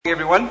Hey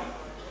everyone,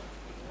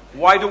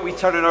 why don't we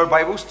turn in our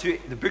Bibles to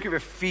the book of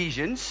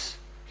Ephesians,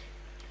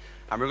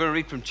 and we're going to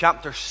read from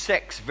chapter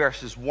 6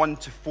 verses 1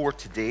 to 4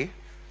 today.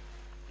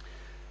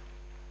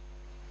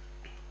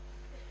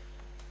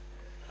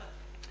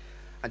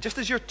 And just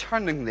as you're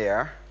turning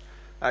there,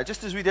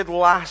 just as we did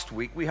last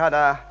week, we had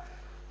a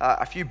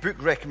few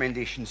book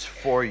recommendations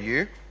for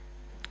you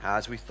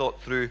as we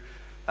thought through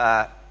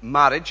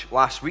marriage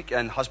last week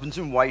and husbands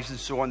and wives and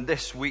so on.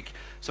 This week,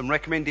 some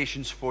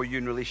recommendations for you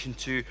in relation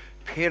to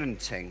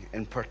parenting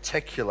in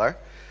particular.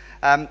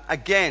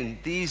 Again,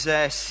 these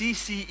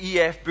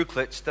CCEF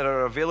booklets that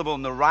are available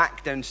in the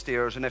rack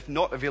downstairs, and if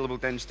not available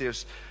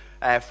downstairs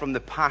from the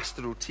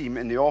pastoral team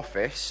in the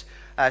office,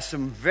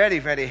 some very,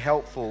 very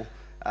helpful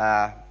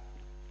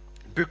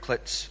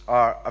booklets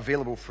are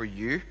available for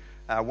you.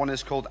 One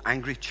is called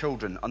Angry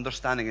Children,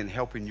 Understanding and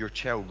Helping Your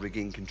Child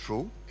Regain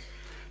Control.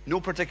 No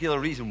particular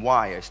reason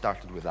why I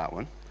started with that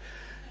one.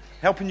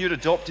 Helping Your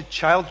Adopted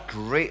Child,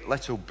 great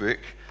little book.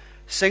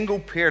 Single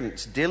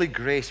Parents, Daily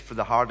Grace for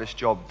the Hardest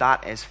Job.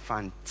 That is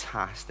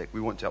fantastic.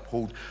 We want to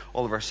uphold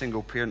all of our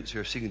single parents who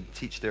are seeking to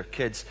teach their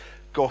kids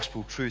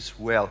gospel truths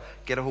well.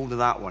 Get a hold of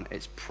that one.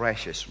 It's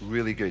precious,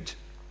 really good.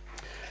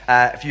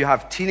 If you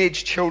have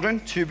teenage children,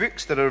 2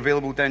 books that are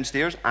available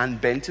downstairs. Anne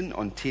Benton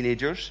on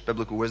teenagers,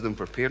 Biblical Wisdom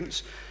for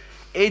Parents.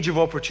 Age of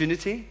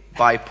Opportunity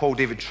by Paul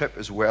David Tripp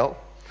as well.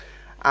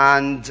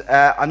 And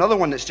another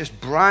one that's just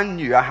brand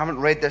new, I haven't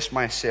read this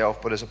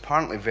myself, but is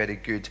apparently very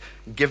good,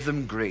 Give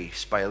Them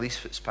Grace by Elise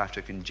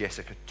Fitzpatrick and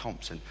Jessica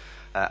Thompson.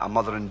 A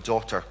mother and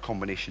daughter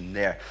combination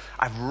there.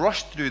 I've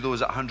rushed through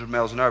those at 100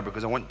 miles an hour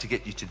because I want to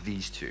get you to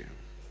these 2.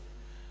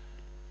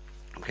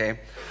 Okay?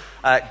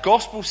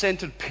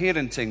 Gospel-Centered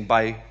Parenting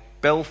by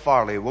Bill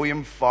Farley,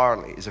 William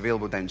Farley, is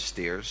available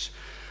downstairs.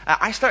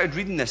 I started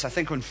reading this, I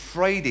think, on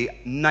Friday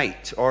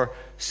night, or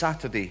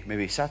Saturday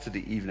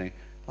evening.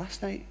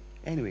 Last night?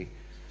 Anyway.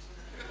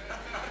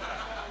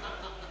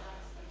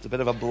 It's a bit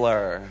of a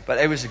blur, but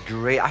it was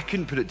great. I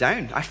couldn't put it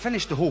down. I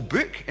finished the whole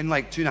book in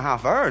like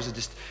 2.5 hours. I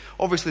just,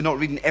 obviously not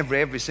reading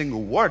every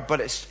single word, but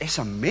it's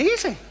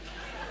amazing.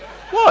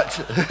 What?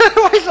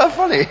 Why is that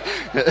funny?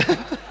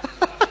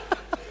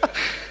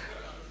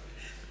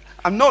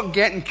 I'm not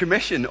getting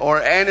commission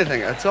or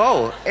anything at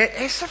all.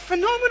 It's a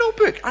phenomenal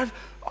book.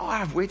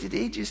 I've waited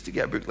ages to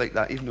get a book like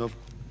that, even though I've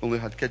only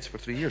had kids for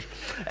 3 years.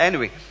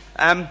 Anyway,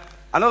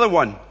 another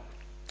one.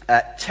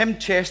 Tim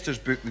Chester's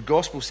book, The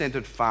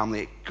Gospel-Centered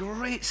Family,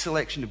 great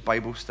selection of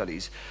Bible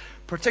studies.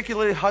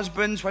 Particularly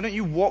husbands, why don't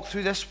you walk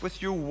through this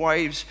with your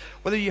wives,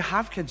 whether you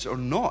have kids or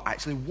not,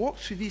 actually walk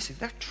through these things.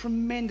 They're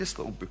tremendous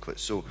little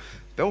booklets. So,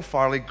 Bill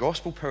Farley,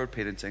 Gospel-Powered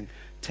Parenting,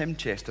 Tim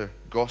Chester,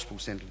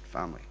 Gospel-Centered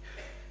Family.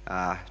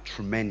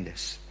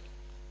 Tremendous.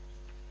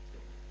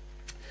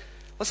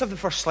 Let's have the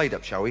first slide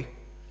up, shall we?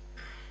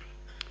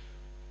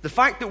 The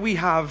fact that we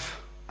have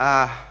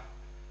a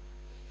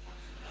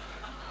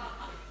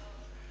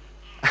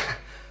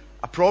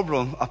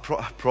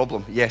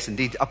problem, yes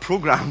indeed, a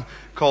program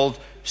called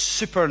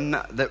Super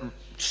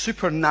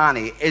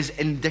Nanny is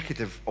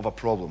indicative of a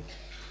problem.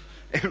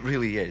 It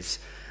really is.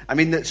 I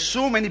mean, that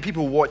so many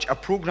people watch a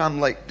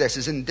program like this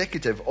is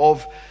indicative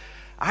of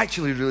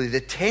actually really the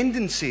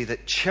tendency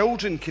that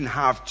children can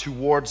have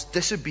towards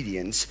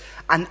disobedience,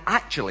 and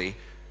actually,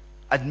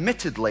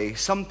 admittedly,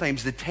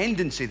 sometimes the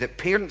tendency that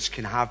parents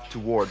can have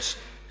towards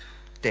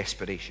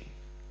desperation.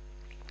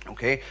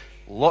 Okay?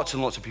 Lots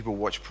and lots of people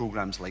watch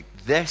programs like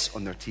this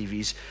on their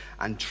TVs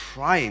and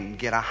try and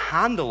get a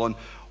handle on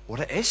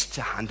what it is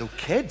to handle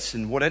kids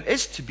and what it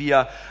is to be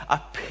a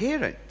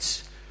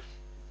parent.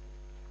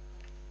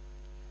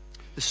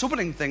 The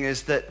sobering thing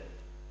is that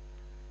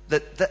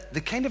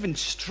the kind of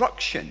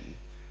instruction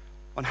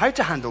on how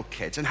to handle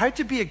kids and how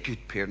to be a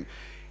good parent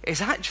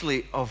is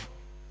actually of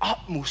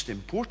utmost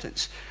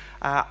importance.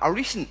 A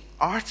recent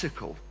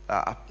article,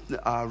 a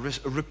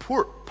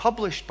report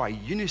published by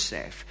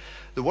UNICEF,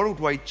 the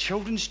worldwide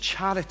children's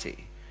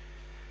charity,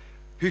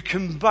 who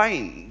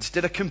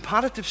did a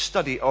comparative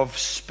study of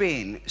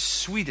Spain,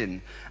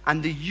 Sweden,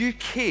 and the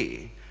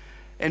UK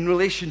in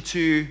relation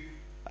to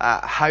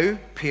how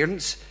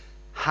parents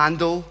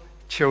handle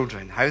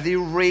children, how they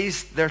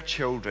raise their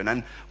children,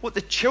 and what the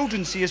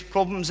children see as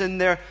problems in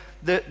the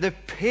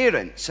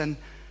parents. And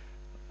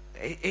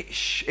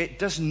it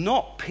does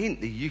not paint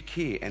the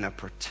UK in a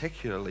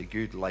particularly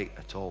good light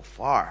at all.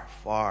 Far,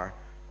 far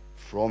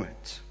from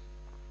it.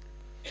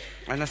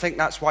 And I think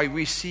that's why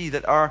we see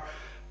that our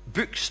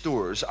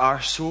bookstores are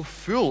so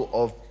full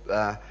of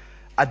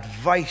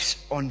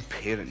advice on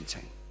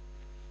parenting.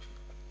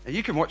 Now,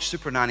 you can watch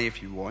Super Nanny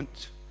if you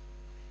want.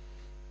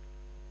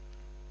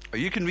 Or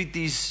you can read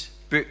these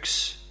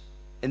books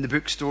in the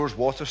bookstores,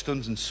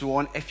 Waterstones and so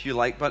on, if you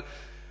like. But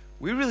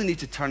we really need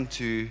to turn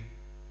to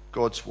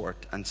God's Word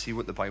and see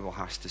what the Bible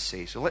has to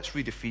say. So let's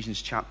read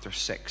Ephesians chapter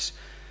 6.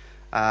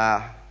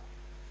 And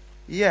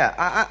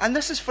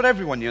this is for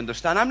everyone, you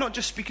understand. I'm not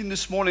just speaking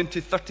this morning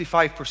to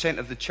 35%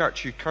 of the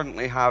church who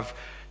currently have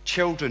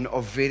children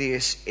of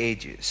various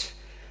ages.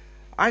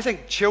 I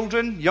think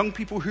children, young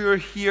people who are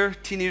here,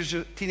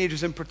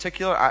 teenagers in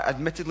particular,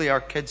 admittedly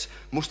our kids,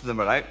 most of them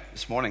are out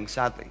this morning,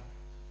 sadly.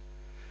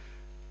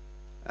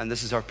 And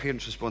this is our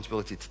parents'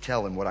 responsibility to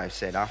tell them what I've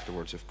said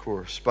afterwards, of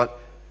course. But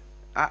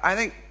I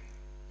think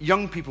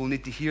young people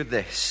need to hear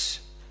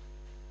this,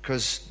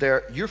 because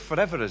your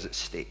forever is at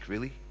stake,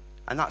 really.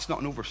 And that's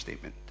not an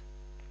overstatement.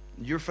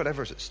 Your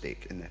forever is at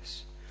stake in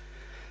this.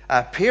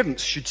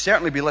 Parents should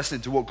certainly be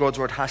listening to what God's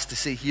word has to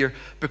say here,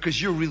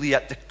 because you're really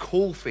at the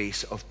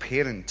coalface of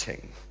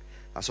parenting.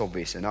 That's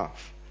obvious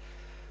enough.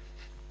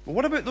 But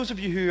what about those of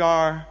you who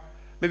are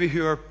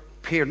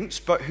parents,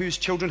 but whose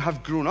children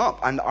have grown up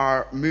and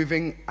are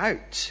moving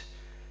out?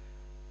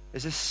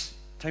 Is this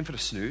time for a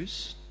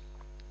snooze?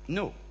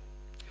 No.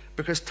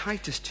 Because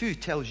Titus 2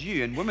 tells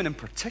you, and women in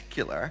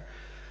particular,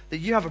 that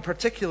you have a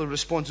particular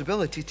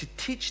responsibility to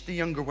teach the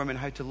younger women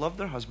how to love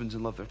their husbands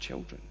and love their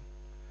children.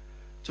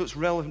 So it's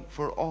relevant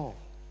for all.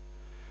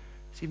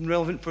 It's even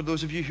relevant for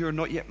those of you who are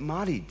not yet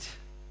married,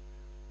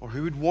 or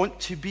who would want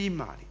to be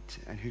married,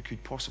 and who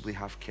could possibly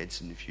have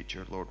kids in the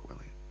future, Lord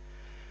willing.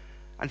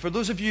 And for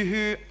those of you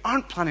who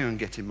aren't planning on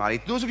getting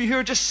married, those of you who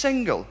are just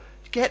single,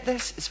 get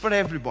this, it's for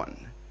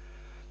everyone.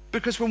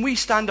 Because when we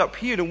stand up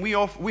here and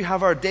we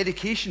have our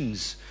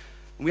dedications,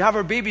 we have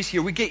our babies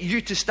here, we get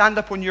you to stand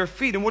up on your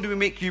feet, and what do we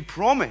make you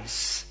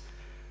promise?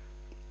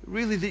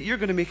 Really, that you're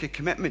going to make a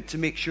commitment to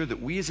make sure that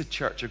we as a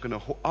church are going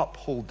to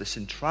uphold the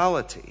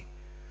centrality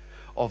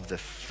of the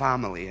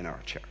family in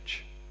our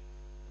church.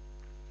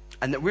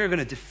 And that we're going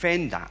to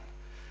defend that.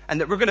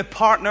 And that we're going to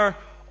partner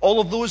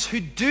all of those who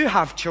do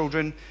have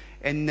children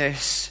in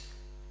this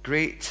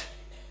great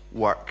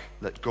work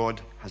that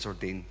God has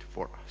ordained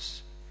for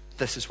us.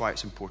 This is why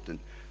it's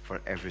important for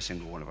every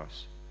single one of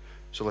us.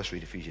 So let's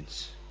read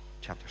Ephesians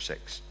chapter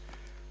 6,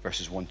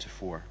 verses 1 to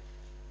 4.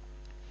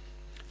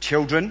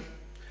 Children,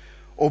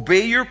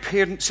 obey your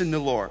parents in the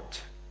Lord,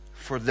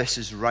 for this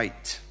is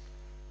right.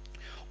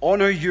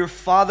 Honor your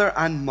father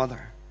and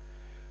mother,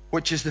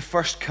 which is the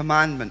first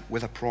commandment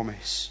with a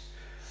promise,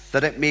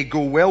 that it may go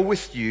well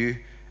with you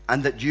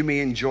and that you may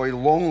enjoy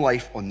long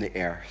life on the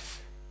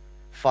earth.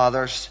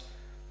 Fathers,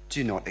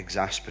 do not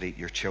exasperate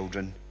your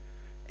children.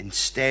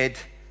 Instead,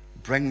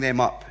 bring them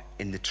up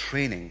in the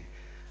training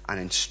and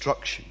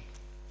instruction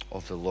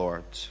of the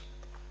Lord.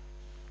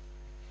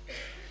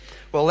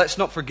 Well, let's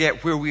not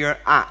forget where we are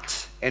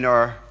at in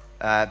our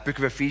book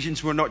of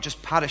Ephesians. We're not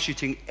just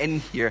parachuting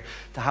in here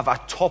to have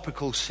a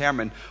topical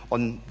sermon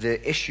on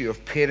the issue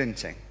of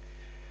parenting.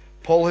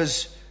 Paul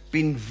has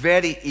been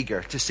very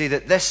eager to say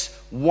that this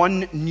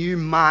one new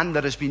man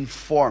that has been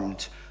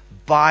formed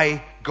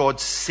by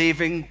God's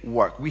saving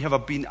work, we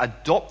have been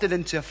adopted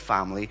into a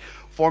family,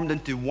 formed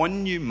into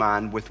one new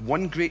man with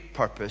one great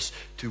purpose,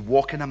 to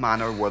walk in a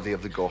manner worthy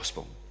of the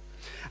gospel.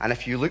 And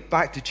if you look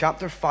back to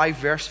chapter 5,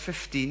 verse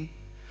 15,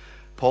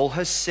 Paul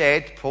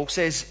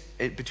says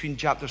between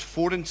chapters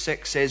 4 and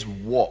 6 says,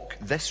 walk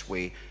this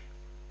way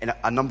in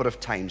a number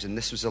of times, and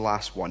this was the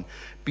last one.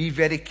 Be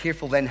very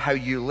careful then how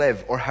you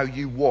live or how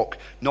you walk,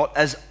 not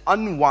as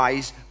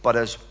unwise, but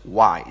as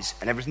wise.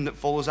 And everything that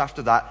follows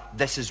after that,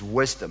 this is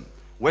wisdom.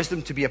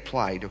 Wisdom to be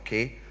applied,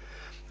 okay?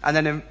 And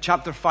then in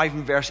chapter 5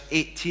 and verse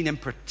 18 in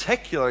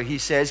particular, he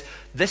says,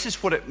 this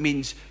is what it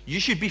means. You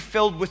should be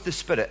filled with the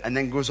Spirit, and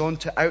then goes on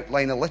to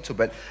outline a little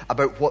bit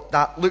about what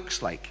that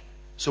looks like.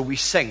 So we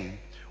sing,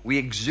 we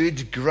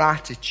exude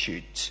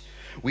gratitude,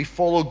 we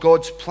follow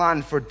God's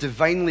plan for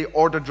divinely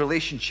ordered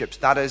relationships,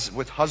 that is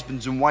with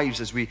husbands and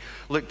wives, as we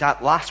looked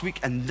at last week,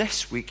 and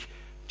this week,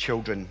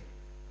 children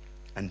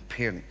and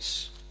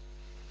parents.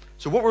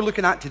 So what we're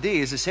looking at today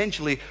is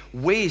essentially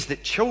ways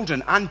that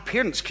children and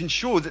parents can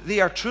show that they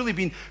are truly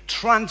being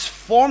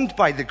transformed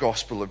by the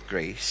gospel of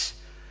grace,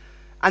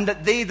 and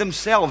that they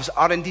themselves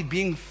are indeed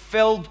being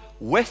filled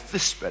with the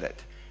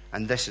Spirit,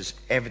 and this is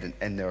evident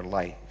in their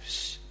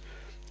lives.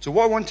 So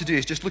what I want to do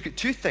is just look at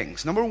two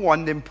things. Number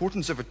one, the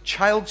importance of a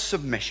child's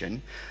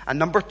submission, and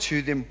number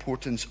two, the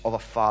importance of a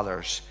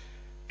father's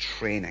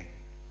training.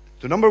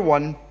 So number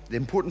one, the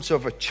importance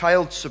of a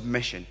child's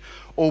submission.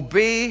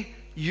 Obey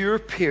your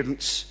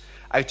parents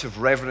out of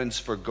reverence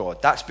for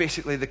God. That's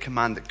basically the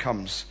command that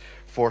comes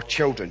for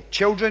children.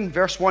 Children,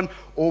 verse 1,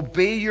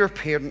 obey your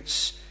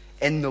parents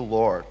in the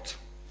Lord.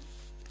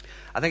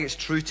 I think it's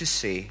true to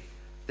say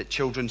that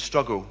children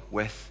struggle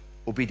with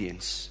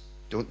obedience,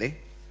 don't they?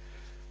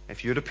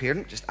 If you're a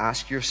parent, just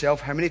ask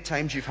yourself how many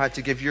times you've had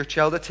to give your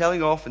child a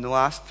telling off in the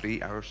last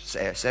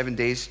 7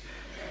 days.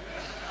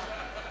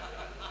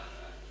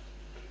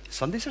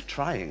 Sundays are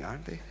trying,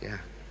 aren't they? Yeah.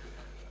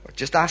 Or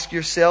just ask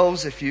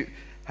yourselves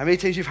how many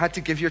times you've had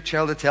to give your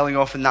child a telling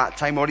off in that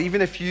time. Or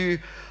even if you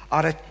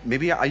are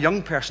maybe a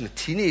young person, a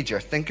teenager,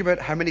 think about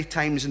how many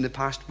times in the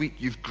past week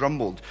you've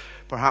grumbled,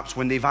 perhaps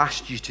when they've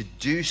asked you to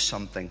do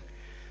something.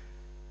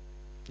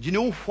 Do you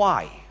know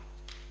why?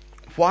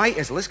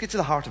 Let's get to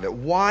the heart of it.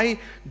 Why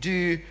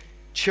do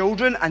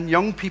children and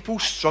young people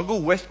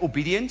struggle with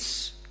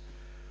obedience?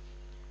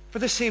 For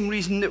the same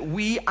reason that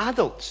we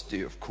adults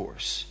do, of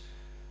course.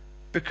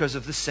 Because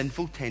of the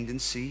sinful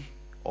tendency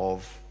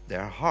of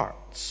their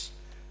hearts.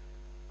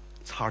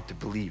 It's hard to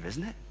believe,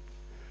 isn't it?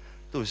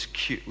 Those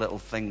cute little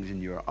things in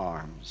your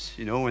arms,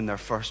 when they're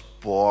first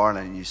born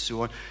and you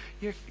so on.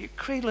 You're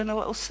cradling a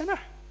little sinner.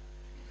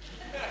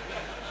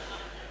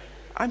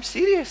 I'm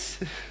serious.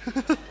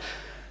 The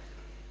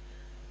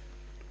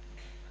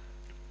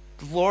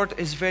Lord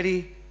is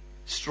very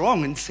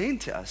strong in saying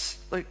to us,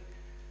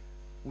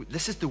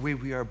 this is the way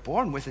we are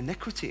born, with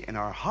iniquity in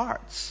our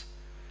hearts.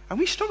 And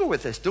we struggle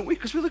with this, don't we?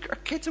 Because we look at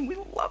our kids and we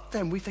love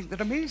them. We think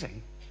they're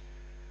amazing.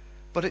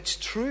 But it's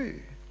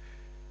true.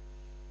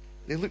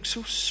 They look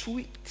so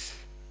sweet.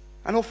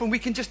 And often we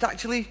can just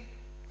actually,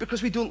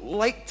 because we don't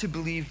like to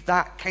believe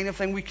that kind of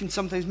thing, we can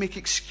sometimes make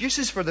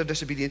excuses for their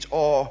disobedience.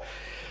 Oh,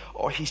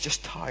 he's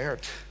just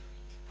tired.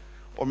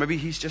 Or maybe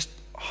he's just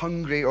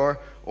hungry. Or,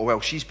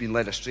 she's been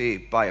led astray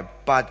by a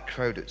bad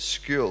crowd at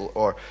school.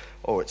 Or,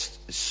 it's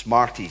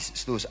Smarties.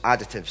 It's those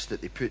additives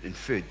that they put in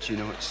food.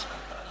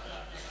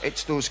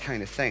 It's those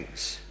kind of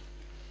things.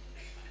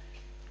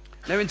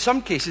 Now, in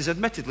some cases,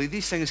 admittedly,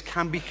 these things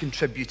can be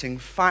contributing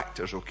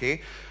factors,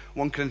 okay?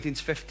 1 Corinthians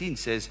 15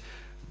 says,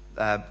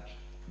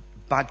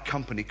 bad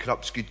company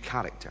corrupts good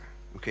character.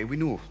 Okay, we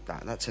know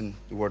that. That's in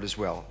the word as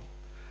well.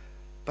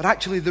 But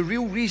actually, the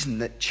real reason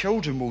that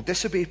children will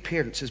disobey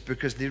parents is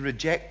because they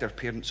reject their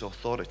parents'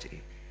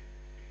 authority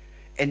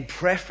in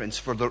preference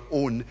for their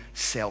own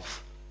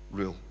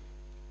self-rule.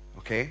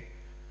 Okay?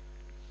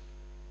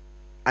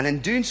 And in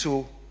doing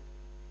so,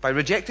 by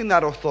rejecting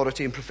that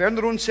authority and preferring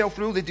their own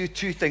self-rule, they do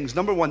two things.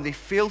 Number one, they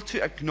fail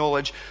to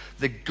acknowledge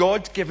the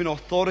God-given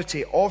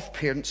authority of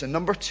parents. And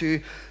number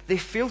two, they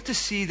fail to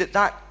see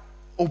that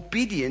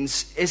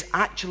obedience is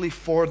actually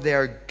for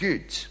their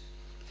good.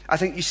 I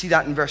think you see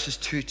that in verses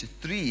 2 to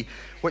 3,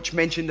 which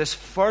mention this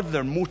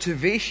further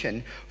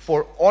motivation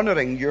for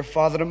honoring your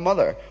father and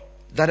mother,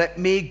 that it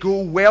may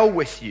go well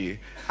with you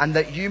and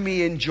that you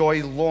may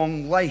enjoy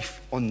long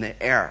life on the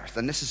earth.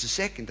 And this is the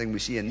second thing we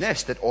see in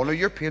this, that honor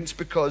your parents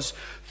because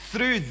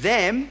through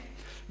them,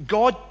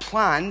 God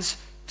plans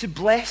to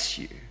bless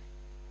you.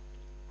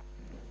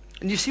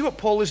 And you see what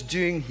Paul is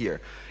doing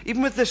here.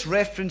 Even with this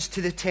reference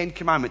to the Ten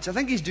Commandments, I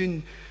think he's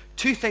doing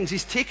two things.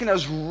 He's taken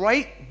us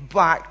right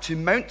back to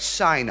Mount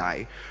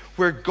Sinai,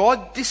 where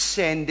God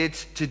descended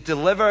to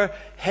deliver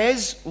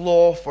his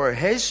law for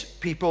his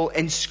people,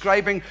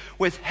 inscribing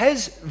with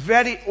his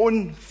very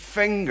own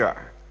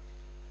finger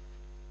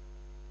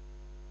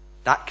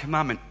that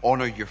commandment,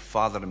 honor your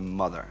father and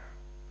mother.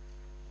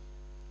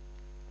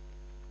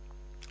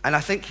 And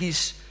I think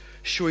he's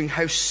showing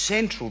how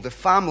central the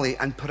family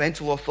and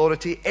parental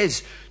authority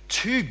is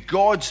to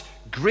God's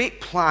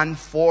great plan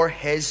for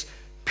his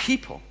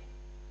people.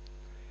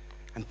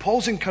 And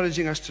Paul's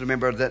encouraging us to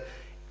remember that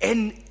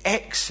in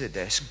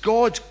Exodus,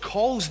 God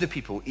calls the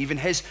people, even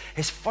his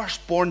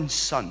firstborn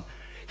son.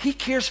 He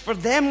cares for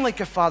them like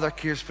a father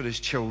cares for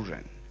his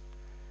children.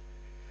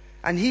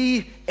 And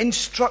he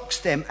instructs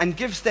them and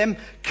gives them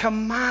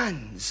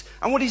commands.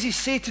 And what does he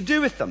say to do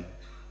with them?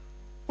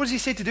 What does he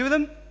say to do with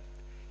them?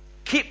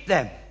 Keep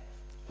them.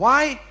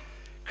 Why?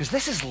 Because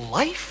this is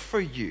life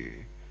for you.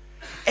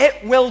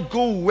 It will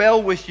go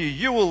well with you.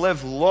 You will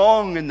live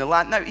long in the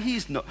land.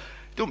 Now,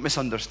 don't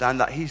misunderstand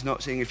that. He's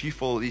not saying if you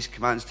follow these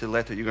commands to the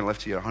letter, you're going to live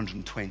to your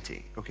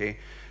 120. Okay?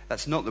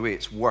 That's not the way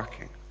it's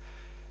working.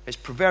 It's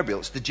proverbial.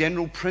 It's the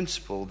general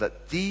principle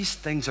that these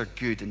things are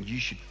good and you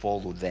should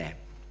follow them.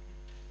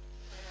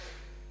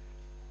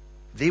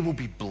 They will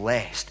be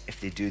blessed if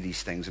they do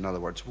these things. In other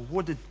words, well,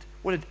 what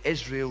did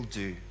Israel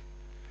do?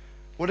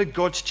 What did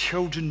God's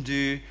children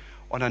do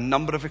on a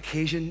number of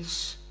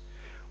occasions?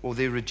 Well,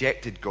 they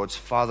rejected God's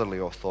fatherly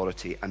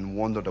authority and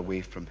wandered away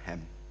from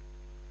him.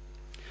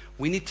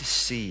 We need to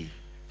see,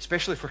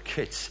 especially for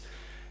kids,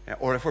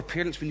 or if we're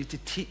parents, we need to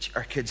teach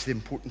our kids the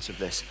importance of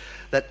this,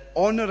 that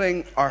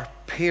honoring our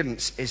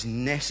parents is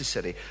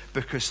necessary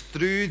because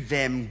through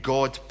them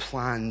God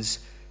plans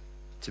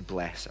to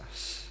bless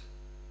us.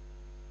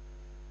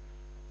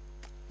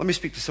 Let me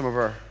speak to some of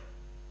our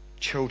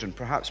children,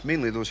 perhaps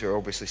mainly those who are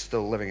obviously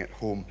still living at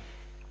home.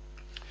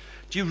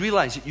 Do you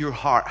realize that your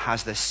heart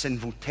has this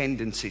sinful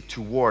tendency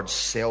towards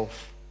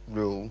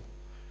self-rule?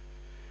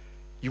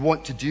 You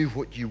want to do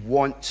what you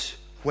want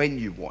when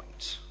you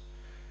want.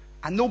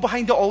 And though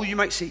behind it all you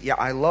might say, yeah,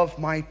 I love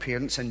my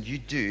parents, and you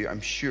do,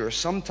 I'm sure.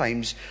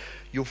 Sometimes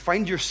you'll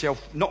find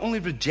yourself not only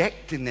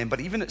rejecting them,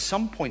 but even at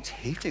some points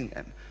hating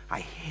them. I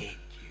hate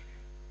you.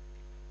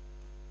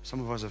 Some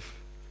of us have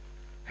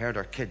heard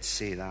our kids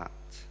say that.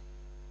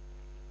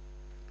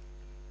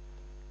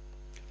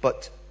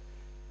 But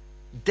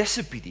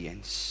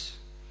disobedience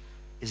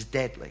is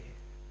deadly.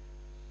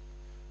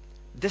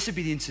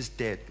 Disobedience is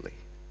deadly.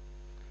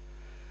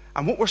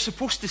 And what we're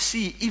supposed to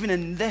see, even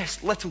in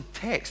this little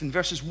text, in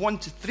verses 1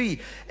 to 3,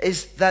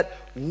 is that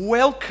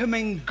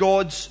welcoming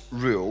God's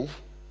rule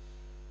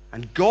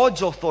and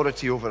God's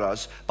authority over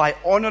us by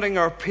honoring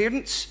our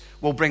parents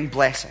will bring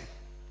blessing.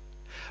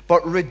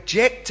 But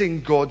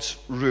rejecting God's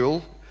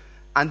rule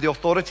and the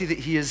authority that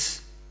he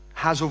has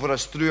over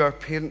us through our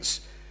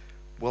parents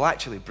will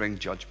actually bring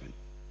judgment.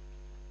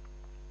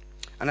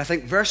 And I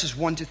think verses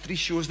 1 to 3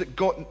 shows that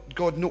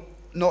God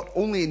not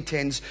only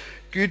intends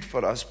good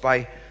for us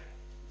by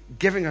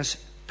giving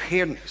us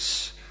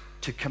parents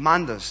to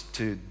command us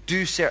to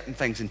do certain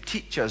things and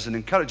teach us and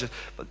encourage us,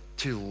 but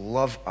to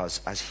love us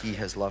as he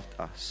has loved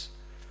us.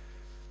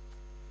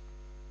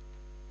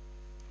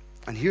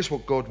 And here's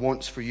what God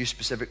wants for you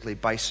specifically.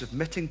 By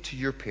submitting to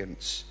your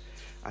parents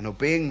and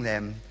obeying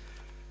them,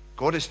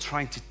 God is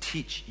trying to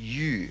teach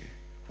you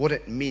what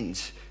it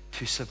means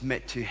to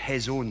submit to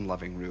his own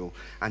loving rule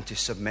and to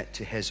submit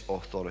to his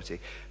authority.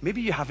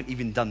 Maybe you haven't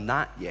even done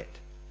that yet.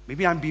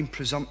 Maybe I'm being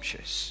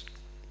presumptuous.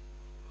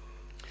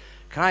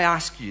 Can I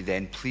ask you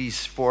then,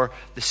 please, for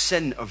the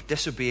sin of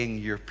disobeying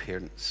your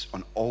parents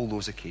on all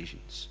those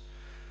occasions,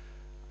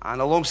 and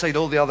alongside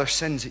all the other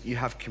sins that you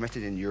have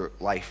committed in your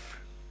life,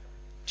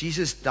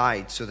 Jesus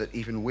died so that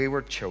even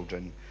wayward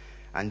children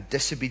and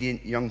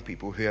disobedient young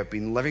people who have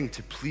been living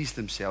to please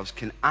themselves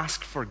can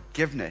ask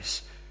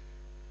forgiveness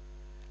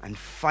and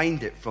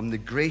find it from the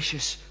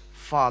gracious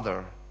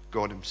Father,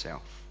 God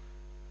himself.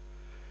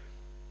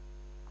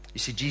 You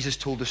see, Jesus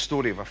told the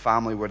story of a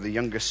family where the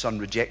youngest son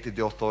rejected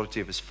the authority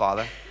of his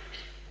father,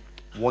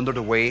 wandered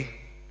away,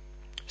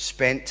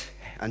 spent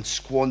and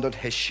squandered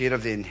his share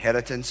of the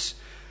inheritance.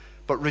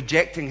 But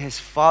rejecting his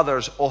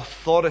father's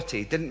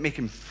authority didn't make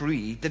him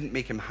free, didn't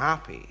make him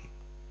happy.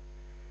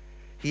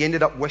 He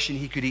ended up wishing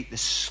he could eat the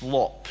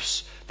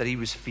slops that he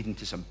was feeding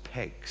to some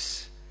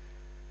pigs.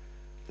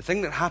 The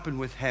thing that happened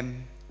with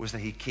him was that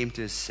he came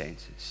to his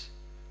senses.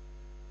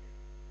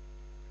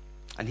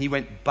 And he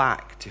went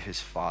back to his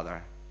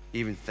father,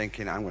 even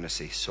thinking, I'm going to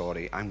say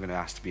sorry, I'm going to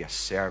ask to be a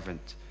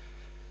servant.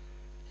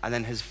 And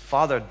then his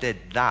father did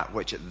that,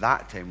 which at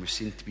that time was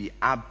seen to be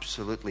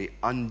absolutely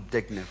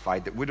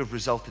undignified, that would have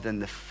resulted in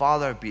the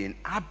father being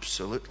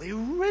absolutely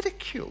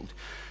ridiculed.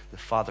 The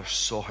father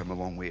saw him a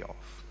long way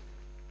off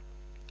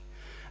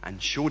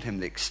and showed him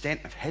the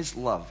extent of his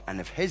love and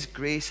of his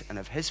grace and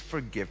of his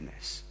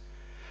forgiveness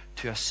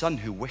to a son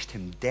who wished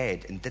him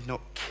dead and did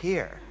not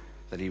care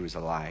that he was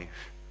alive.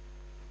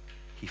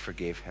 He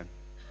forgave him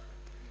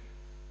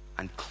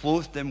and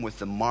clothed him with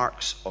the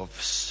marks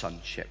of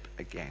sonship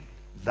again.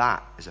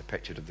 That is a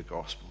picture of the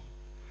gospel.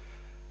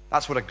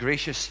 That's what a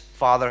gracious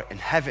Father in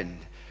heaven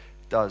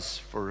does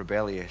for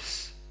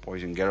rebellious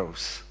boys and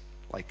girls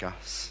like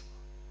us.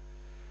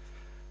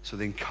 So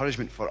the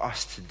encouragement for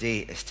us today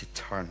is to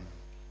turn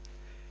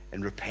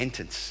in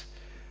repentance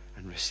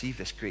and receive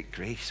this great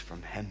grace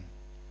from him.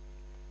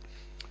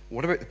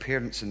 What about the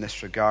parents in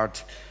this regard?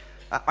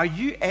 Are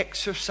you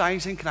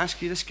exercising, can I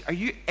ask you this, are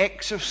you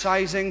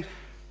exercising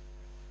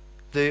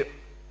the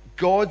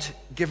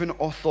God-given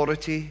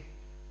authority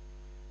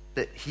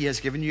that he has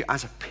given you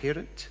as a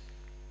parent?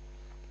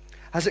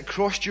 Has it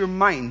crossed your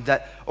mind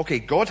that, okay,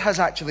 God has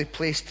actually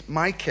placed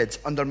my kids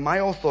under my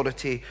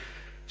authority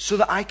so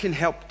that I can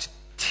help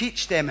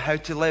teach them how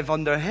to live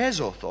under his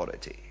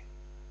authority?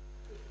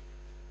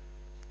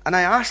 And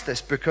I ask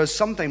this because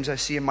sometimes I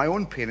see in my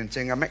own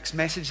parenting a mixed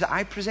message that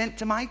I present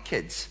to my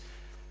kids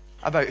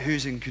about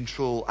who's in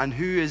control and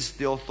who is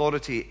the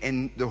authority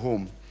in the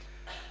home.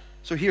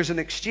 So here's an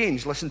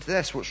exchange. Listen to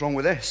this. What's wrong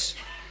with this?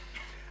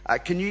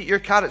 Can you eat your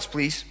carrots,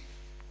 please?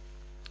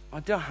 Oh,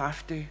 do I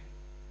have to?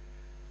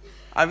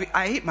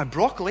 I ate my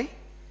broccoli.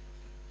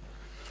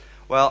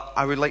 Well,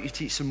 I would like you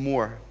to eat some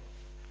more.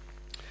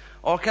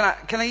 Or can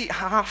I eat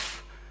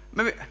half?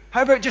 Maybe.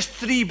 How about just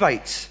 3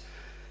 bites?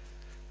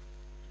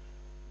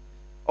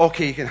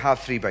 Okay, you can have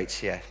 3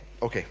 bites, yeah.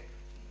 Okay.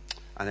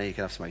 And then you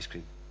can have some ice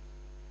cream.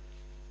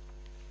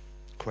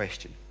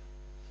 Question.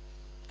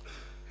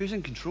 Who's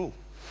in control?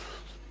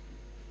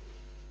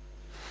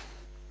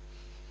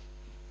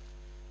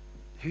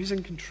 Who's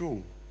in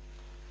control?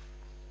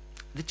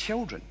 The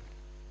children.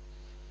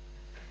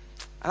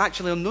 And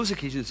actually on those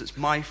occasions it's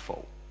my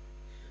fault,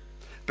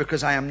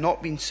 because I am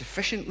not being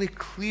sufficiently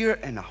clear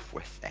enough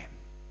with them.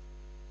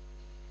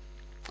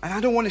 And I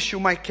don't want to show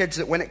my kids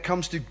that when it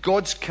comes to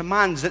God's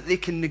commands that they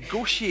can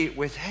negotiate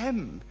with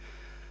him.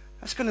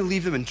 That's going to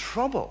leave them in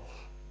trouble.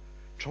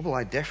 Trouble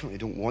I definitely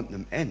don't want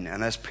them in.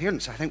 And as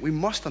parents, I think we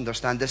must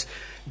understand this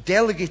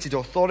delegated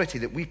authority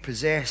that we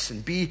possess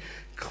and be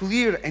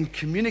clear in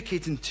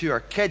communicating to our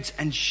kids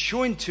and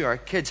showing to our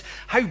kids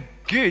how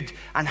good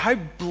and how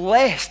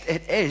blessed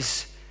it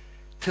is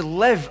to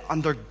live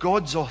under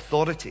God's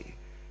authority.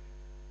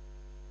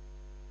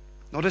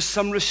 Not as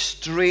some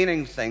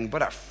restraining thing,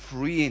 but a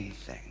freeing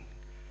thing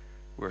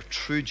where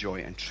true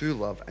joy and true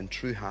love and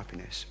true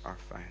happiness are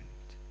found.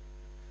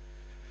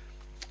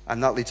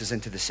 And that leads us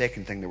into the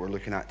second thing that we're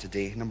looking at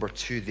today. Number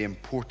 2, the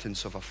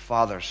importance of a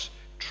father's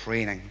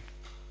training.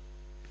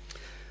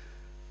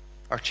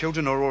 Our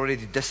children are already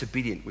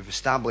disobedient. We've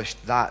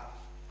established that.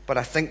 But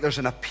I think there's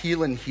an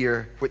appeal in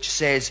here which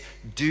says,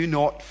 do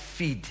not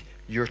feed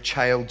your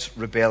child's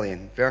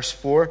rebellion. Verse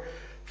 4,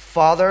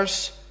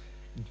 fathers,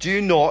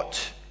 do not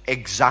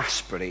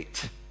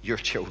exasperate your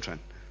children.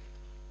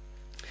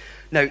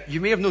 Now, you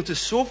may have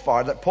noticed so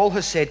far that Paul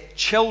has said,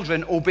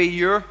 children, obey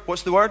your,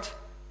 what's the word?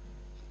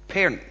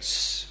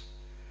 Parents.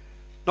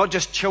 Not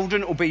just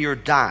children, obey your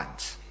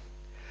dad.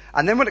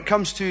 And then when it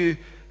comes to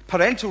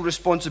parental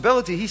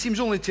responsibility, he seems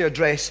only to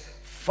address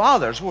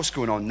fathers, what's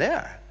going on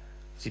there?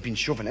 Has he been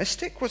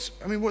chauvinistic?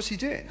 What's he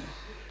doing?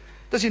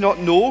 Does he not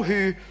know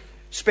who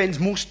spends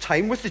most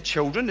time with the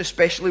children,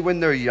 especially when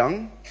they're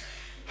young?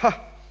 I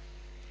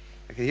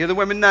can hear the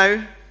women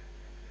now.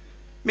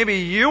 Maybe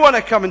you want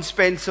to come and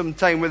spend some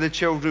time with the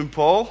children,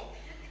 Paul.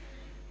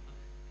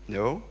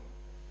 No.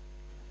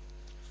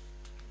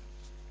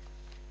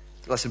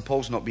 Listen,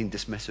 Paul's not being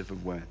dismissive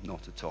of women,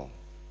 not at all.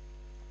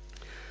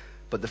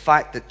 But the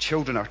fact that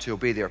children are to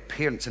obey their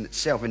parents in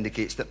itself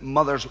indicates that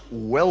mothers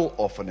will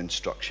offer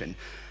instruction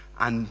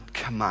and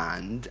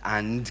command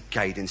and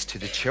guidance to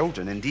the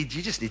children. Indeed,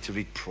 you just need to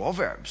read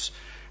Proverbs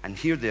and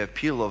hear the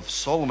appeal of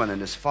Solomon and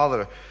his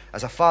father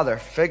as a father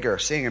figure,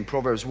 saying in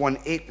Proverbs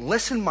 1:8,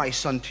 "Listen, my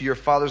son, to your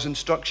father's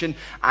instruction,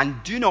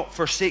 and do not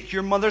forsake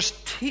your mother's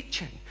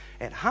teaching."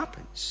 It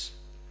happens.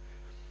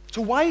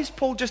 So why is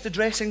Paul just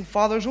addressing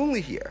fathers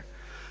only here?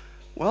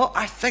 Well,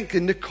 I think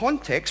in the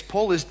context,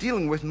 Paul is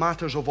dealing with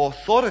matters of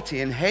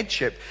authority and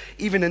headship,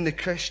 even in the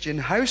Christian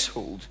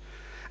household.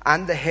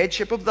 And the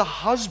headship of the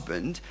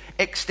husband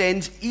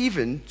extends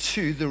even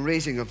to the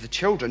raising of the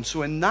children.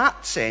 So in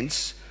that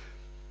sense,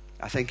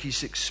 I think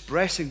he's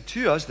expressing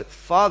to us that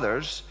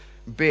fathers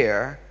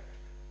bear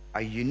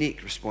a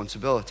unique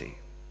responsibility.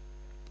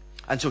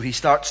 And so he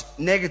starts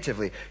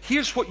negatively.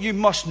 Here's what you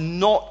must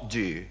not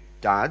do,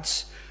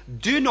 dads.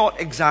 Do not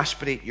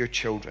exasperate your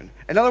children.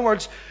 In other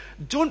words,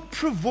 don't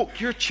provoke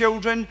your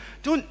children.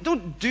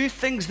 Don't do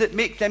things that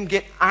make them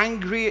get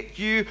angry at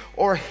you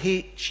or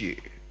hate you.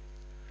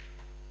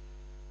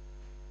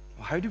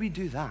 Well, how do we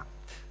do that?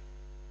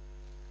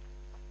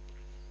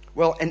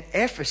 Well, in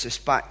Ephesus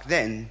back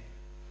then,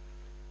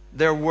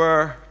 there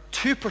were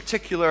two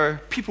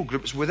particular people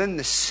groups within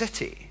the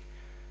city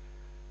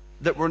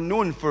that were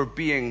known for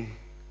being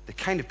the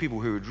kind of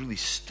people who would really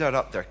stir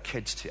up their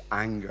kids to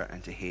anger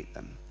and to hate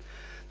them.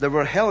 There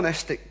were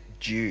Hellenistic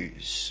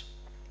Jews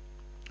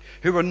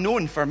who were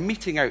known for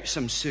meting out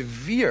some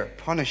severe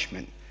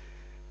punishment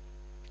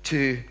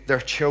to their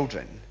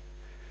children.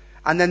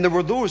 And then there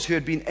were those who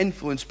had been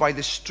influenced by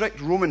the strict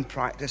Roman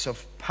practice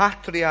of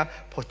patria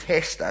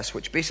potestas,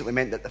 which basically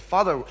meant that the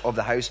father of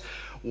the house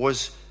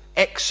was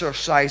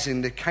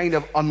exercising the kind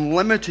of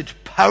unlimited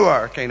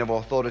power kind of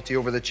authority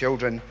over the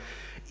children,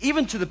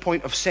 even to the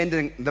point of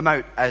sending them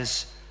out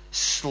as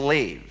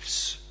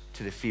slaves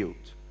to the field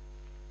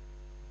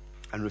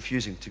and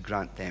refusing to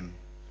grant them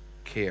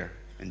care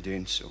in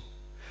doing so.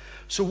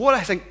 So what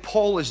I think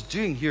Paul is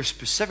doing here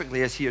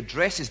specifically as he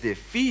addresses the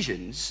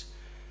Ephesians,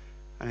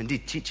 and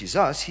indeed teaches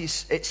us,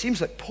 it seems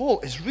like Paul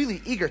is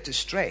really eager to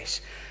stress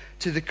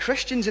to the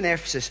Christians in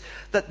Ephesus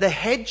that the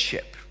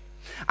headship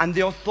and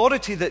the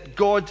authority that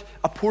God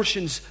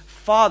apportions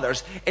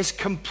fathers is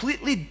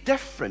completely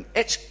different.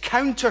 It's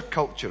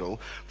countercultural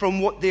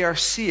from what they are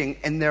seeing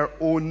in their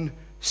own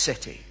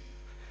city.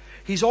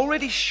 He's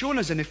already shown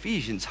us in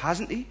Ephesians,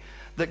 hasn't he,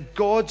 that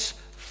God's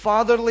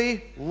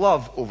fatherly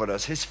love over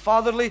us, his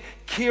fatherly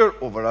care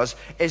over us,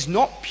 is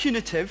not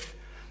punitive,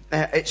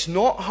 it's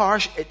not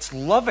harsh, it's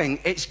loving,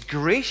 it's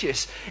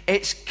gracious,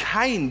 it's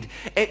kind,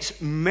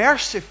 it's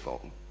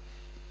merciful.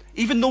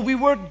 Even though we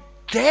were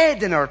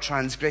dead in our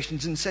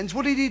transgressions and sins,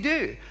 what did he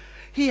do?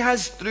 He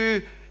has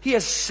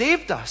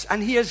saved us,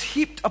 and he has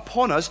heaped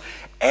upon us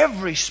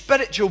every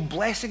spiritual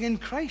blessing in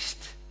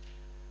Christ.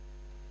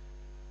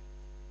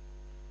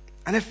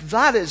 And if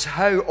that is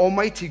how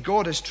Almighty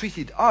God has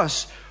treated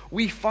us,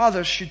 we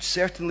fathers should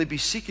certainly be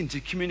seeking to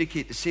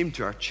communicate the same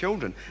to our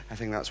children. I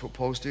think that's what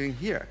Paul's doing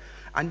here.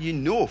 And you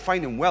know,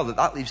 fine and well,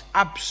 that leaves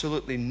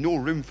absolutely no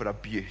room for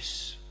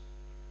abuse.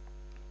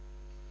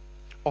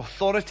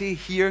 Authority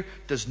here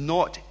does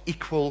not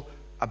equal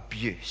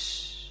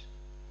abuse.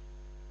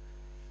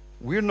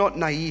 We're not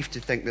naive to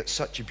think that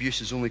such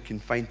abuse is only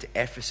confined to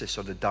Ephesus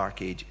or the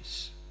Dark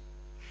Ages.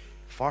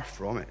 Far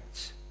from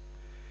it.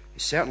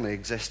 It certainly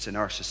exists in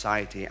our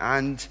society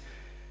and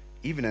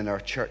even in our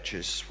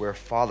churches, where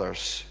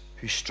fathers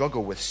who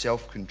struggle with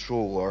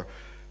self-control or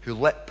who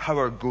let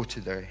power go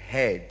to their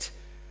head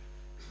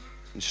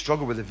and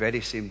struggle with the very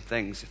same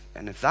things.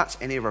 And if that's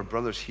any of our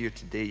brothers here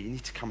today, you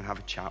need to come and have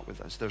a chat with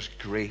us. There's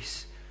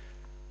grace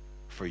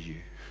for you.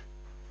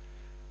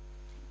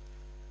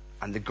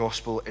 And the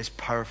gospel is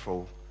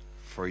powerful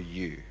for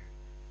you.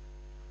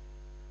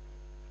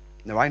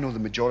 Now, I know the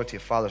majority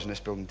of fathers in this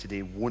building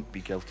today won't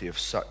be guilty of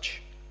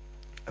such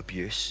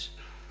abuse,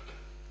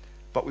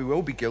 but we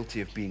will be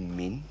guilty of being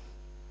mean,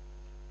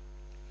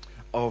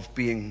 of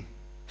being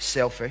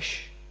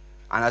selfish,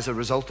 and as a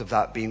result of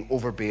that, being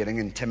overbearing,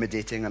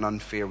 intimidating, and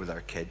unfair with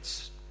our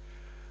kids.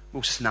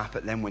 We'll snap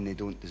at them when they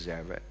don't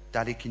deserve it.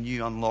 Daddy, can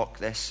you unlock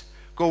this?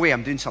 Go away,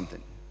 I'm doing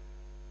something.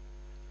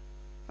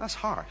 That's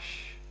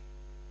harsh.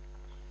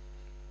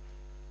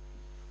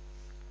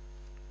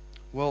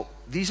 Well,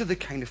 these are the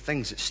kind of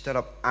things that stir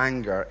up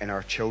anger in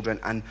our children,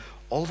 and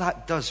all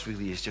that does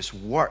really is just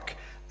work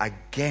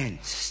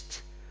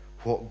against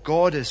what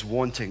God is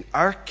wanting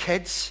our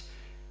kids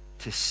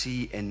to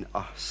see in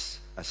us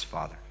as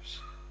fathers.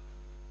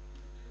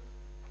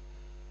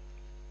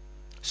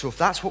 So if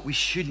that's what we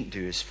shouldn't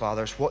do as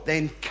fathers, what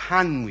then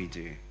can we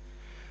do?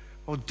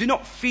 Oh, do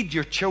not feed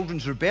your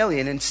children's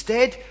rebellion.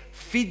 Instead,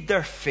 feed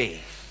their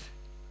faith.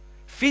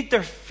 Feed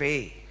their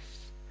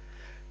faith.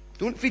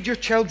 Don't feed your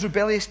child's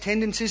rebellious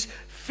tendencies.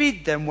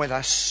 Feed them with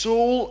a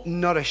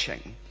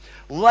soul-nourishing,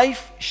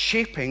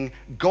 life-shaping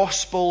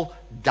gospel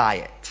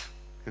diet.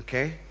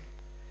 Okay?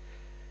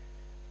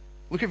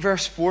 Look at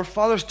verse 4.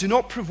 Fathers, do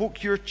not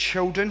provoke your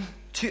children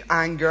to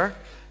anger,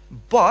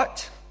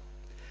 but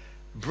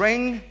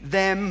bring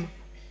them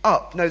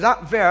up. Now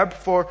that verb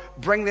for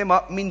bring them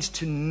up means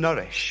to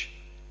nourish.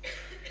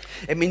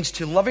 It means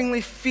to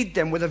lovingly feed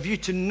them with a view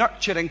to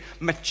nurturing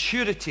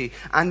maturity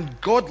and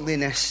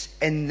godliness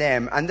in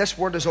them. And this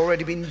word has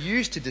already been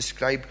used to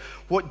describe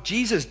what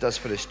Jesus does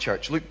for his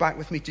church. Look back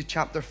with me to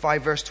chapter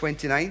 5, verse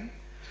 29.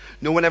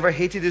 No one ever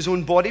hated his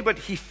own body, but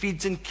he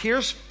feeds and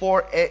cares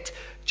for it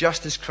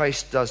just as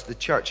Christ does the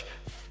church.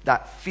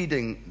 That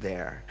feeding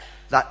there,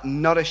 that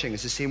nourishing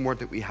is the same word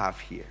that we have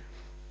here.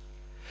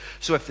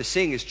 So if the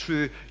saying is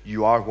true,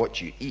 you are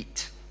what you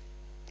eat,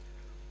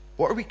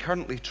 what are we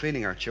currently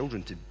training our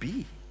children to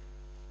be?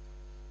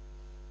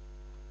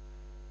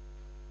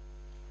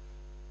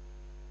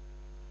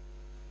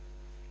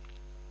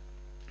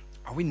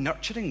 Are we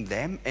nurturing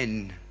them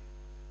in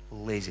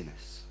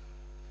laziness?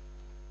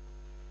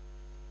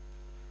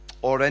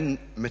 Or in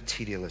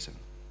materialism?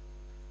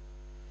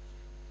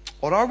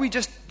 Or are we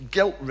just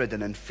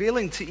guilt-ridden and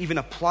failing to even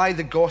apply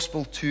the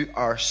gospel to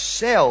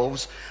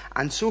ourselves,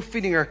 and so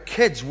feeding our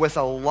kids with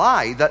a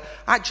lie that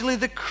actually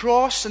the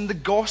cross and the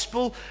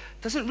gospel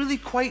doesn't really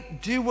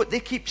quite do what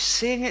they keep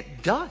saying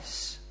it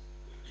does?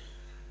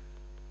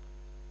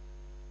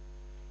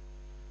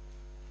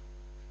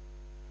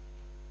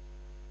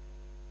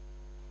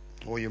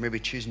 Or you're maybe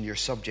choosing your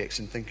subjects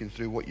and thinking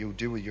through what you'll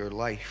do with your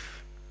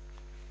life.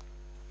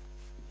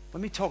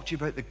 Let me talk to you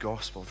about the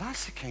gospel.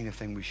 That's the kind of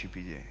thing we should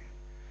be doing.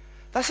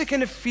 That's the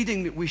kind of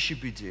feeding that we should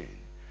be doing.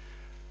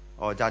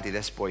 Oh, Daddy,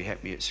 this boy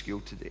hit me at school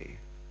today.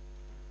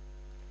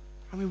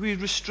 I mean, we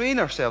restrain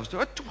ourselves.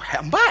 Don't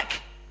hit him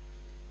back.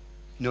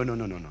 No.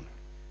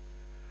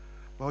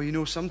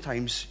 Well,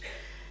 sometimes,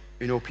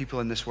 people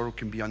in this world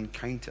can be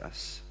unkind to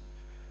us.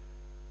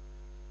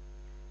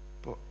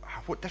 But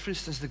what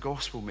difference does the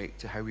gospel make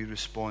to how we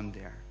respond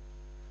there?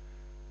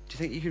 Do you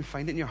think you can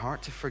find it in your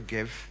heart to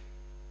forgive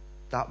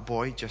that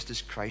boy just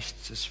as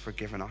Christ has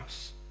forgiven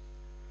us?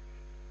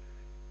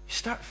 You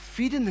start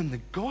feeding them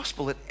the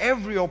gospel at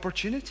every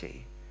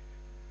opportunity.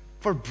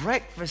 For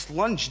breakfast,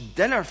 lunch,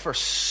 dinner, for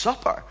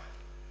supper.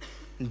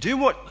 And do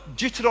what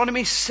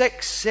Deuteronomy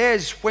 6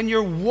 says when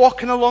you're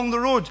walking along the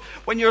road,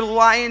 when you're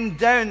lying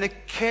down, the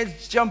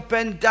kids jump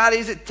in, Daddy,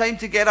 is it time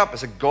to get up?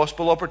 It's a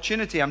gospel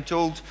opportunity, I'm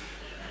told.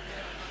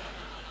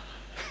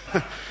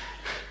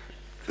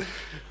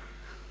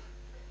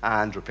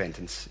 And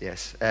repentance,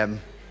 yes.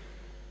 When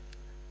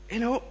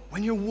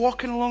you're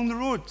walking along the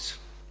roads.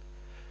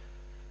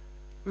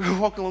 We were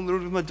walking along the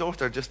road with my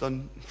daughter just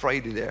on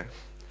Friday there.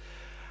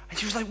 And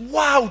she was like,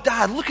 wow,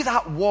 Dad, look at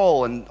that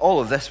wall. And all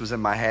of this was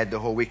in my head the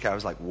whole week. I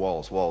was like,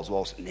 walls.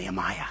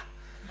 Nehemiah.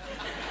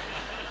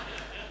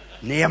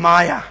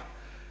 Nehemiah.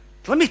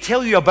 Let me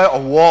tell you about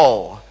a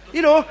wall.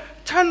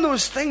 Turn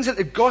those things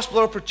into gospel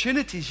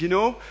opportunities,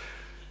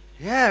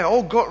 Yeah,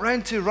 all got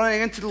round to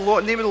running into the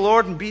name of the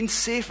Lord and being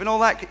safe and all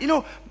that.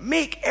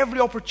 Make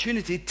every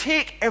opportunity,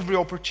 take every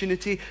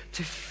opportunity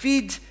to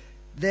feed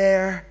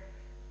their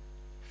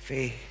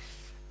faith.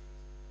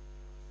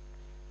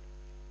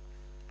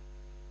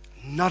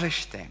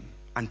 Nourish them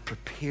and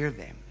prepare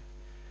them.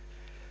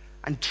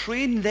 And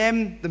train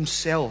them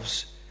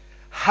themselves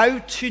how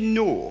to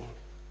know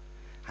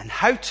and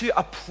how to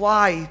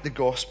apply the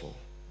gospel.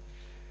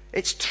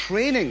 It's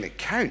training that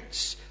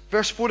counts.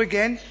 Verse 4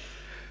 again.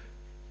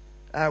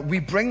 We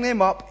bring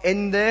them up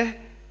in the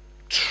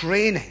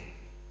training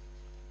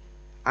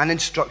and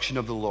instruction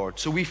of the Lord.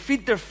 So we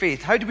feed their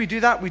faith. How do we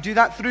do that? We do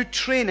that through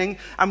training,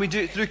 and we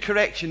do it through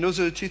correction. Those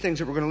are the two things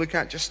that we're going to look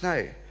at just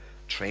now.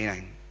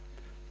 Training.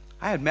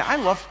 I admit, I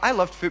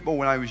loved football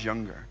when I was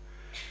younger.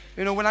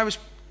 When I was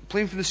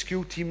playing for the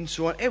school team and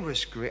so on, it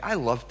was great. I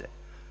loved it.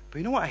 But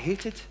you know what I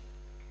hated?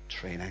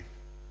 Training.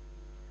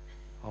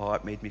 Oh,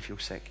 it made me feel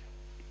sick.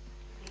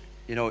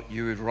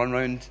 You would run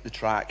around the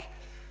track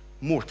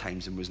more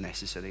times than was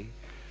necessary.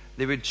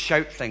 They would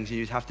shout things and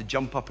you'd have to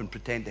jump up and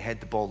pretend to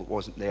head the ball that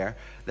wasn't there.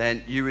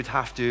 Then you would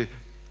have to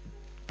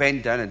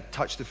bend down and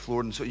touch the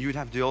floor, and so you would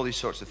have to do all these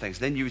sorts of things.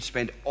 Then you would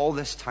spend all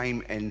this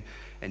time in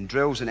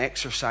drills and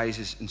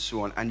exercises and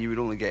so on, and you would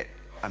only get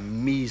a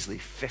measly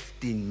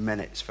 15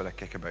 minutes for a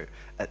kickabout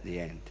at the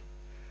end.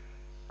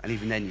 And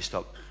even then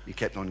you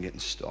kept on getting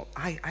stopped.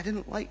 I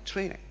didn't like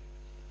training.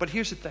 But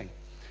here's the thing.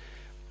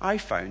 I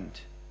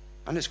found,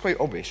 and it's quite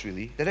obvious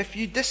really, that if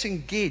you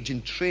disengage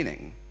in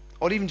training,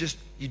 or even just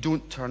you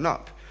don't turn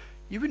up,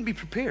 you wouldn't be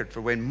prepared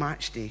for when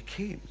match day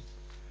came.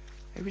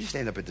 It would just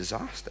end up a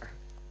disaster.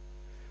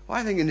 Well,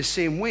 I think in the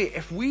same way,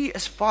 if we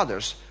as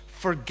fathers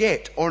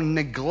forget or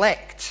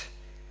neglect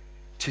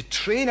to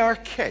train our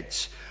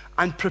kids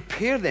and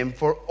prepare them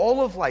for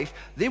all of life,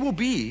 they will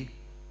be,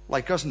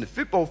 like us in the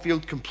football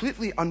field,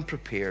 completely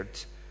unprepared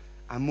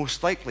and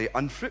most likely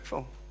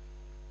unfruitful.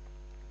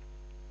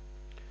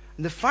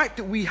 And the fact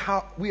that we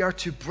are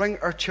to bring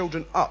our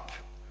children up,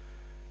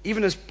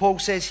 even as Paul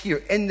says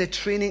here, in the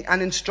training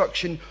and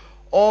instruction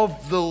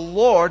of the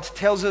Lord,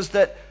 tells us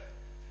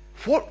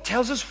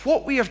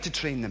what we are to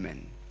train them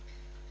in.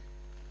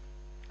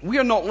 We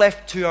are not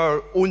left to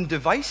our own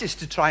devices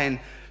to try and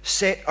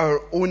set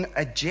our own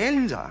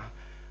agenda.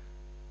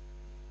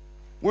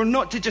 We're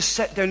not to just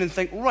sit down and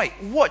think, right,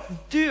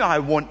 what do I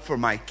want for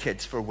my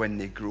kids for when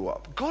they grow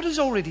up? God has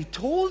already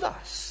told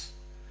us.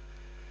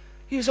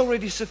 He has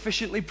already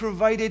sufficiently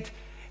provided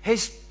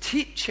his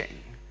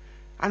teaching.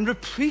 And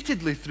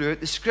repeatedly throughout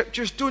the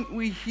scriptures, don't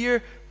we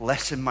hear,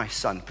 listen, my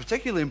son,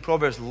 particularly in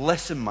Proverbs,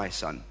 listen, my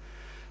son.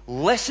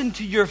 Listen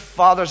to your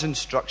father's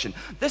instruction.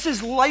 This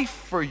is life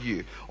for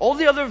you. All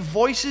the other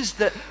voices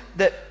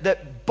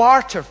that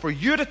barter for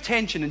your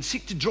attention and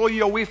seek to draw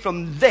you away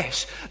from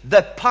this,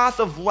 the path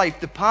of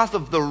life, the path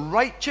of the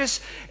righteous,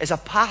 is a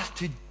path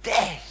to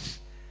death.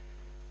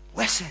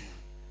 Listen.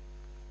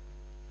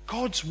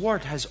 God's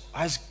word has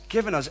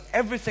given us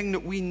everything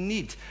that we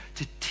need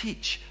to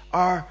teach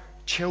our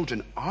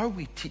children. Are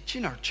we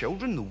teaching our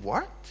children the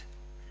word?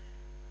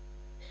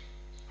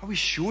 Are we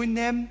showing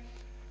them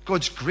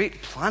God's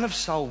great plan of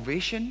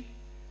salvation,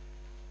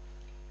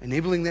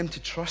 enabling them to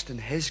trust in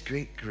his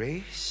great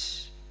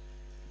grace?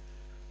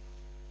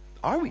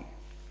 Are we?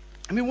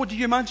 I mean, what do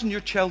you imagine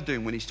your child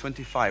doing when he's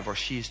 25 or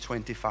she is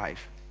 25?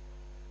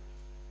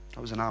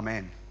 That was an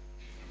amen.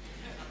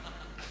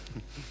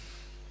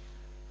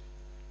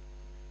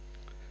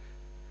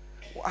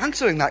 Well,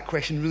 answering that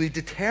question really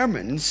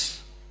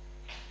determines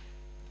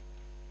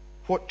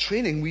what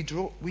training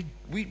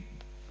we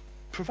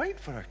provide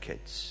for our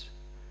kids.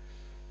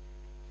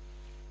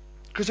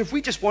 Because if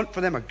we just want for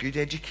them a good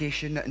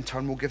education, that in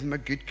turn will give them a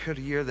good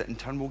career, that in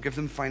turn will give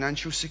them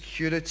financial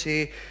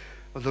security,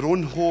 or their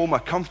own home, a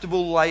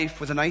comfortable life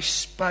with a nice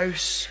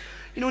spouse,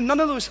 none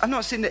of those, I'm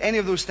not saying that any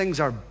of those things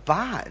are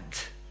bad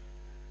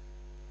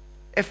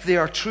if they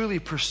are truly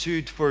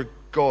pursued for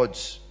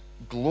God's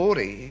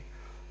glory.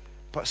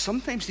 But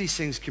sometimes these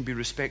things can be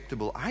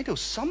respectable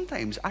idols.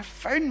 Sometimes I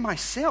found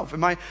myself,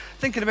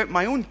 thinking about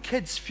my own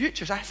kids'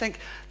 futures, I think,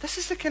 this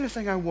is the kind of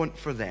thing I want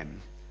for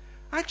them.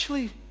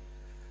 Actually,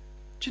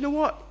 do you know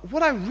what?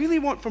 What I really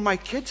want for my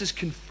kids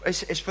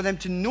is for them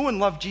to know and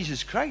love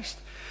Jesus Christ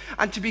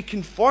and to be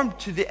conformed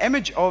to the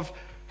image of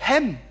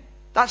him.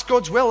 That's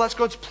God's will. That's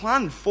God's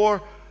plan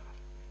for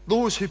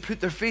those who put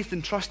their faith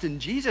and trust in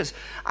Jesus.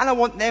 And I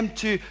want them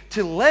to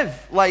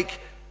live like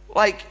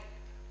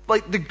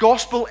the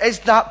gospel is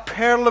that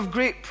pearl of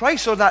great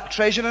price or that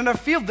treasure in a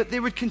field, that they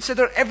would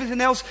consider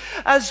everything else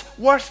as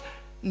worth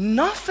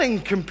nothing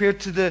compared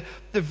to the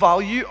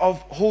value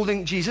of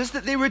holding Jesus,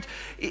 that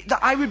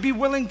I would be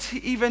willing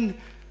to even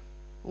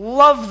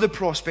love the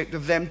prospect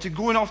of them to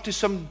going off to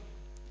some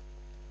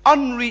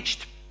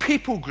unreached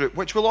people group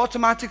which will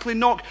automatically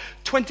knock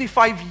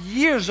 25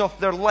 years off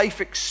their life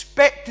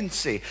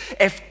expectancy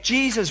if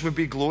Jesus would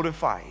be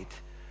glorified.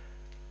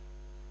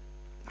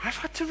 I've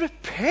had to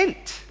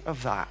repent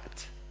of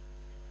that.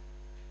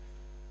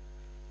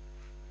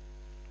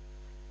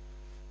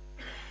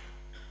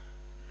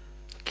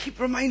 Keep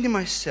reminding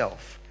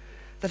myself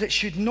that it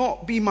should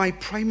not be my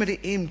primary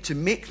aim to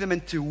make them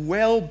into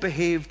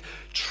well-behaved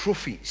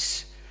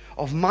trophies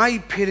of my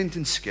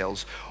parenting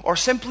skills, or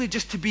simply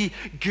just to be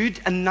good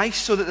and nice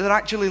so that they're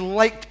actually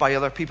liked by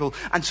other people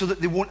and so that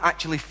they won't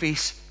actually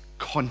face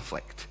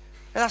conflict.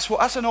 That's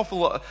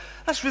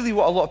really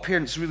what a lot of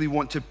parents really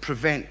want to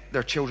prevent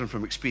their children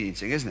from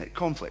experiencing, isn't it?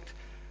 Conflict.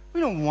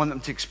 We don't want them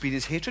to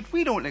experience hatred.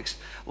 We don't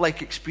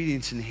like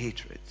experiencing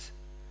hatred.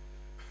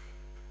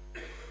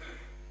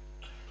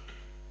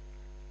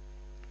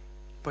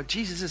 But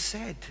Jesus has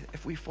said,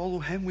 if we follow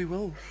him, we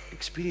will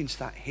experience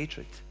that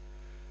hatred.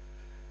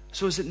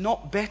 So is it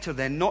not better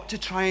then not to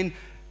try and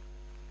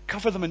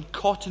cover them in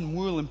cotton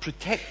wool and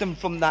protect them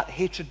from that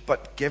hatred,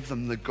 but give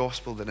them the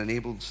gospel that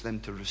enables them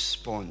to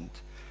respond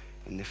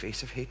in the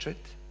face of hatred?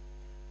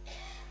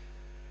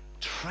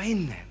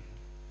 Train them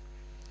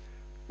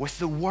with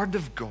the word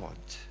of God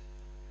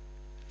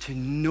to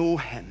know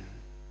him,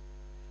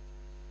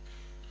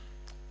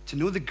 to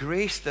know the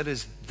grace that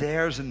is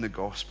theirs in the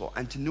gospel,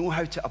 and to know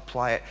how to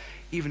apply it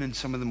even in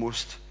some of the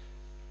most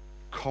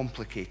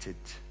complicated,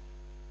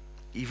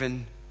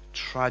 even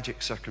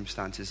tragic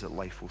circumstances that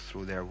life will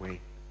throw their way.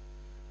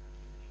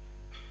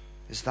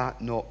 Is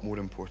that not more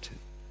important?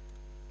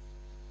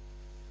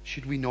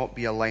 Should we not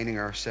be aligning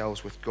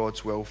ourselves with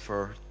God's will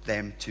for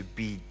them to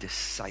be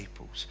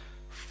disciples,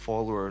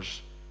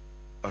 followers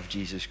of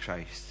Jesus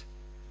Christ?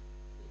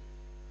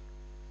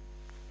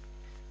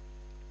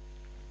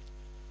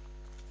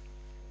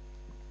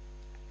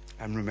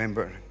 And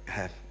remember,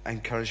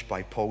 encouraged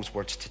by Paul's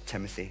words to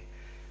Timothy,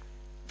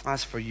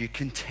 as for you,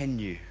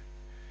 continue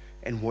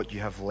in what you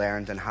have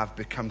learned and have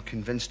become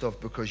convinced of,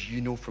 because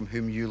you know from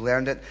whom you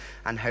learned it,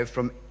 and how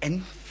from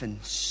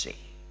infancy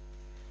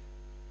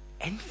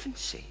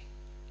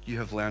you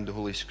have learned the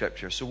Holy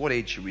Scripture. So what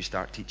age should we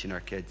start teaching our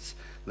kids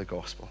the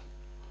gospel?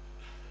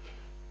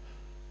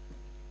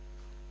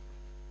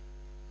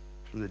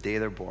 From the day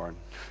they're born.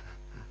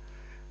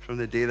 from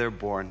the day they're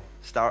born.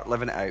 Start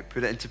living it out,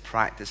 put it into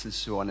practice and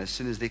so on. As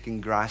soon as they can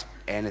grasp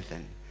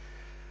anything,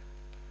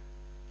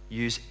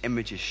 use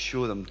images,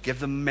 show them, give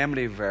them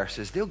memory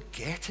verses. They'll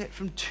get it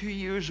from 2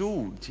 years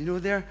old. You know,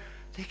 their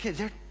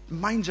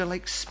minds are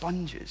like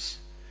sponges.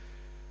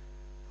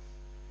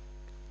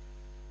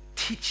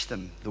 Teach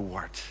them the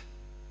word.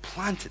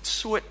 Plant it,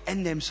 sow it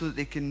in them so that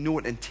they can know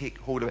it and take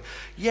hold of it.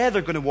 Yeah,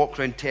 they're going to walk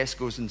around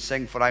Tesco's and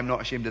sing, "For I'm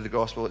not ashamed of the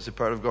gospel, it's the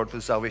power of God for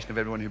the salvation of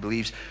everyone who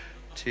believes,"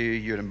 to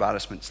your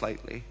embarrassment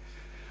slightly.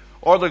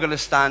 Or they're going to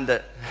stand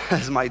at,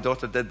 as my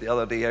daughter did the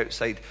other day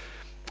outside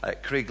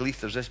at Craigleith,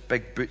 there's this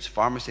big Boots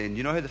pharmacy, and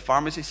you know how the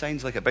pharmacy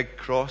sign's like a big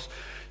cross?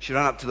 She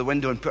ran up to the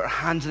window and put her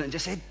hands in it and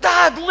just said,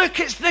 "Dad, look,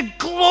 it's the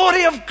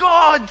glory of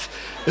God."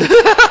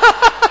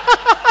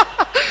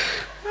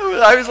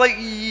 I was like,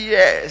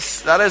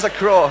 yes, that is a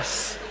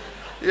cross.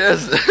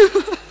 Yes.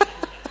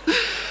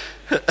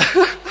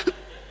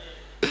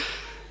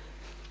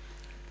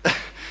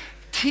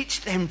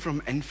 Teach them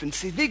from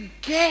infancy. They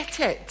get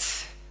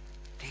it.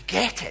 They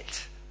get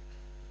it.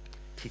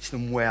 Teach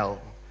them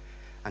well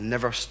and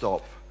never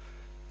stop.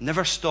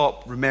 Never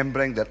stop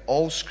remembering that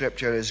all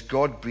Scripture is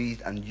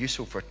God-breathed and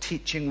useful for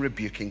teaching,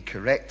 rebuking,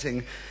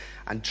 correcting,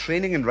 and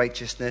training in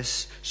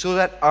righteousness, so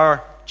that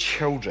our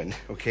children,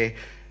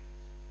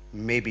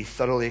 may be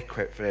thoroughly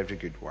equipped for every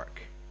good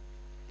work.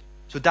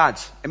 So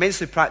dads,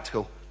 immensely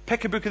practical.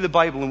 Pick a book of the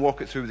Bible and walk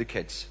it through with the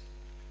kids.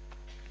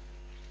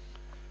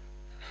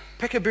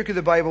 Pick a book of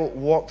the Bible,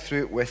 walk through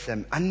it with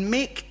them, and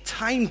make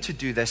time to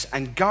do this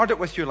and guard it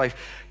with your life.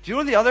 Do you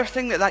know the other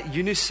thing that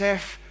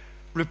UNICEF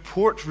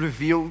report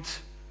revealed?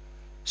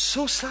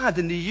 So sad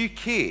in the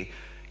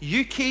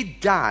UK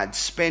dads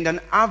spend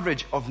an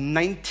average of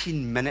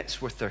 19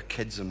 minutes with their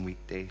kids on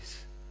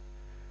weekdays.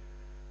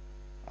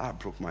 That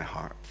broke my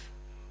heart.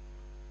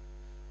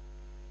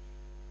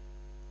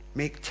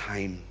 Make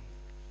time.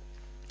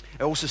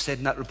 It also said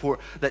in that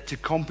report that to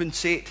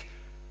compensate,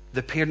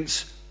 the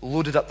parents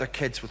loaded up their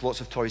kids with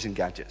lots of toys and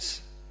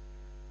gadgets.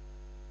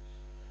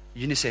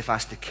 UNICEF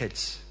asked the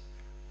kids,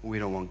 "We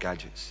don't want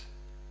gadgets.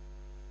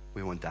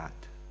 We want Dad."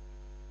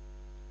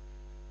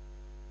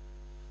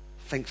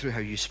 Think through how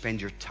you spend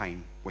your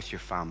time with your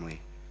family.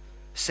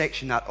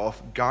 Section that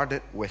off, guard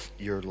it with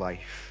your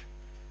life,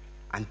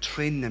 and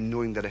train them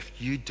knowing that if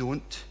you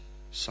don't,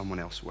 someone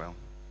else will.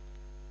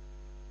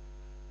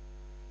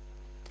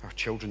 Our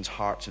children's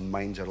hearts and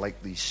minds are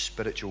like these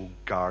spiritual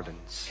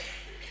gardens.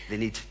 They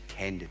need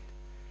tended.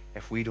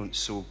 If we don't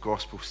sow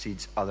gospel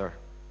seeds, other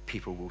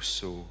people will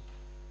sow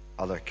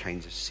other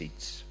kinds of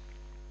seeds.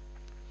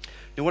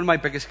 Now, one of my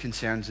biggest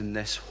concerns in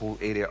this whole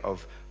area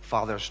of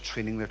fathers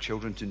training their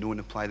children to know and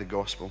apply the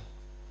gospel,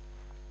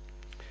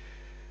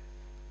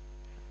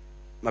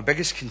 my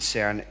biggest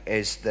concern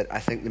is that I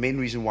think the main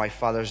reason why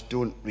fathers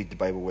don't read the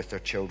Bible with their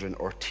children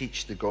or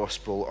teach the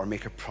gospel or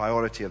make a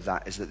priority of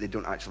that is that they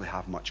don't actually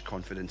have much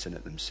confidence in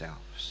it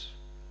themselves.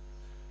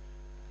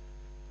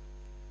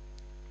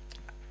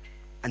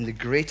 And the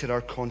greater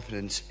our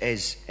confidence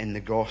is in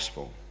the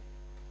gospel,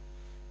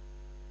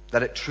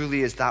 that it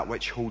truly is that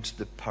which holds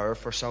the power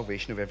for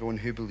salvation of everyone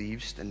who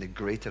believes, then the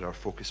greater our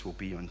focus will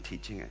be on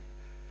teaching it.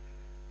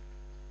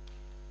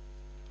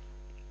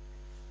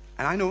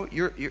 And I know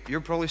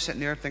you're probably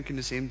sitting there thinking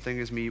the same thing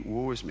as me.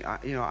 Woe is me.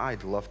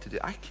 I'd love to do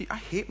it. I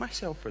hate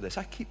myself for this.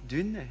 I keep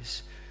doing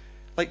this.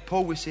 Like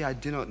Paul would say, I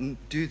do not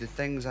do the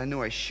things I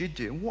know I should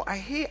do. And what I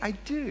hate, I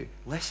do.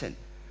 Listen.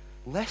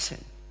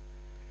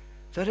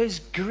 There is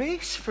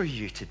grace for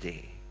you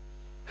today.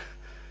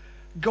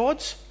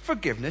 God's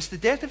forgiveness, the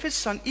death of his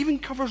Son, even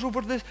covers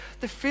over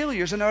the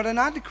failures and our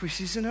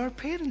inadequacies in our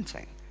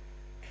parenting.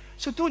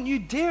 So don't you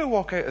dare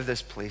walk out of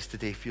this place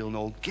today feeling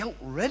all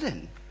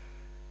guilt-ridden.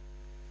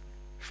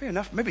 Fair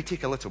enough, maybe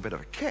take a little bit of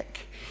a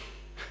kick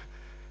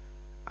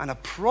and a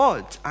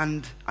prod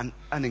and an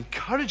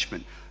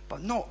encouragement,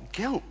 but not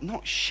guilt,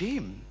 not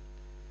shame.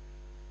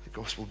 The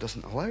gospel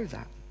doesn't allow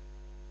that.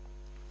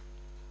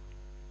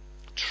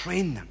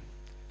 Train them.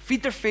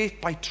 Feed their faith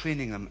by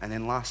training them, and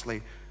then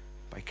lastly,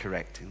 by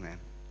correcting them.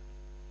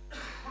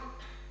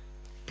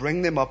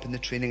 Bring them up in the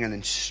training and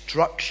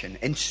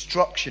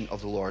instruction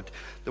of the Lord.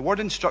 The word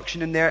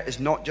instruction in there is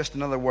not just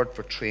another word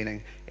for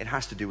training. It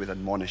has to do with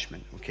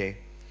admonishment, okay?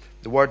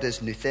 The word is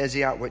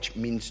nouthesia, which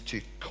means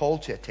to call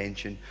to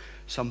attention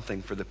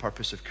something for the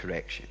purpose of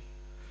correction.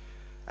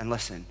 And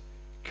listen,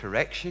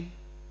 correction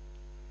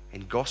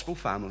in gospel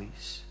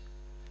families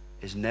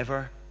is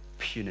never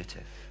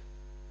punitive.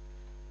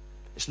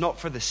 It's not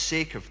for the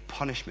sake of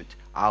punishment.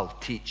 I'll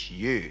teach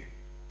you.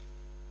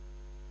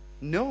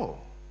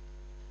 No,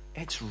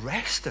 it's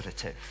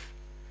restorative.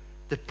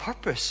 The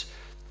purpose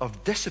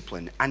of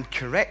discipline and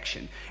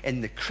correction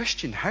in the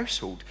Christian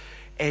household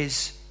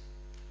is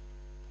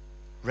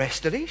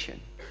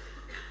restoration.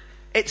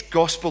 It's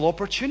gospel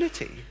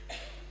opportunity.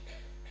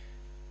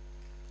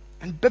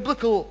 And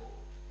biblical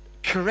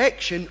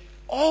correction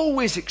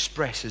always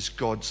expresses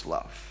God's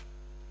love.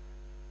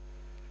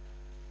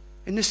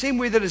 In the same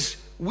way that as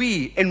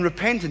we, in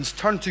repentance,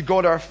 turn to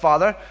God our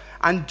Father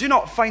and do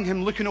not find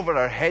him looking over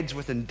our heads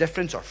with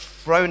indifference or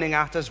frowning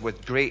at us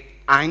with great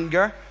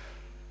anger,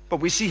 but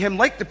we see him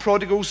like the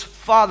prodigal's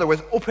father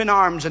with open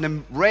arms and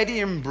a ready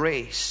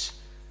embrace.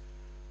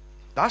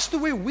 That's the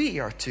way we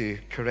are to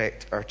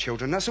correct our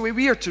children. That's the way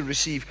we are to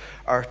receive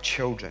our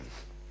children.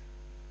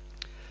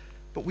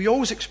 But we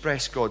always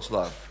express God's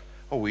love.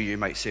 Oh, you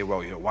might say,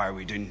 well, why are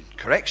we doing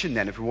correction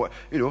then? If we want,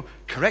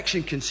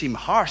 correction can seem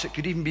harsh. It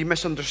could even be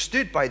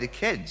misunderstood by the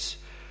kids.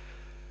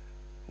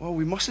 Well,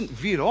 we mustn't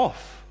veer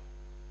off.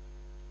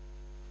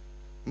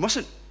 We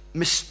mustn't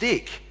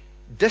mistake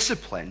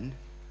discipline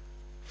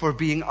for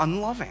being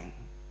unloving.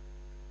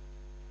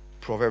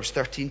 Proverbs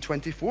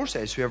 13:24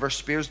 says, whoever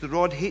spares the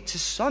rod hates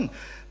his son,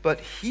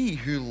 but he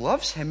who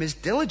loves him is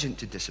diligent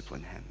to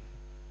discipline him.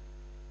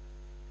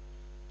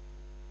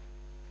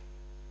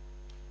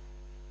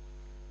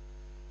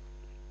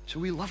 So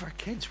we love our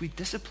kids, we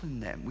discipline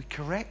them, we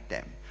correct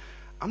them.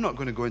 I'm not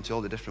going to go into all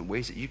the different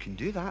ways that you can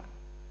do that.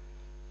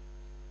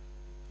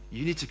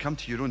 You need to come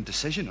to your own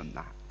decision on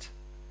that.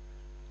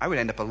 I would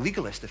end up a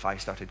legalist if I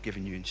started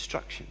giving you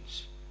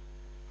instructions.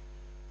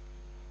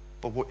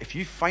 But if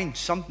you find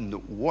something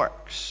that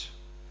works,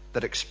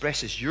 that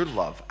expresses your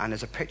love and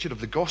is a picture of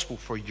the gospel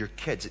for your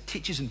kids, it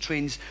teaches and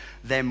trains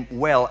them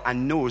well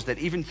and knows that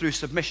even through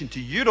submission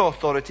to your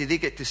authority, they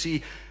get to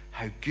see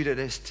how good it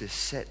is to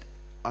sit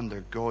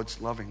under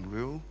God's loving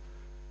rule,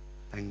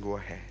 then go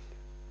ahead.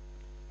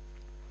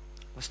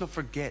 Let's not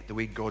forget the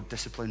way God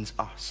disciplines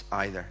us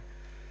either.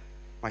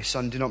 My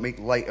son, do not make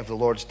light of the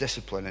Lord's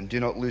discipline, and do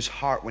not lose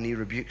heart when he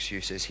rebukes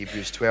you, says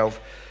Hebrews 12.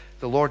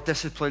 The Lord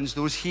disciplines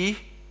those he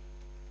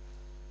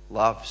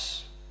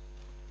loves.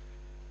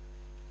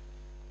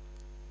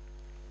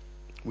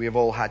 We have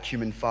all had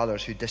human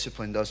fathers who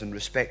disciplined us and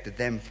respected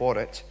them for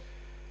it.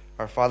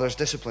 Our fathers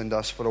disciplined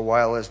us for a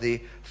while as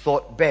they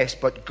thought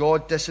best, but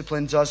God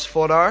disciplines us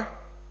for our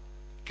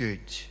good,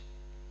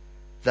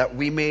 that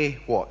we may,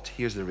 what?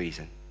 Here's the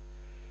reason.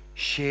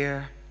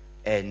 Share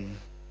in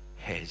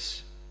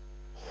his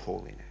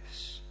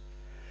holiness.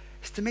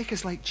 It's to make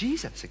us like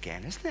Jesus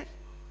again, isn't it?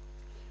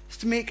 It's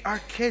to make our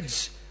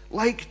kids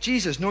like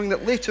Jesus, knowing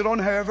that later on,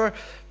 however,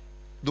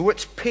 though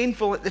it's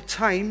painful at the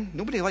time,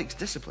 nobody likes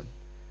discipline.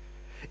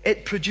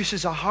 It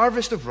produces a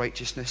harvest of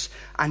righteousness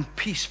and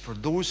peace for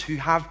those who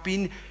have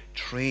been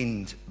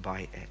trained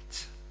by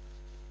it.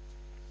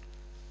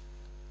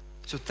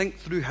 So think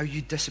through how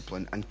you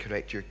discipline and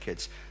correct your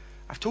kids.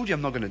 I've told you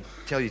I'm not going to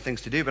tell you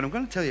things to do, but I'm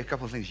going to tell you a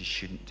couple of things you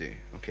shouldn't do,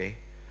 okay?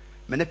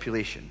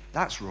 Manipulation,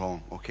 that's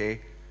wrong,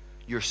 okay?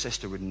 Your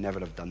sister would never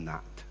have done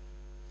that.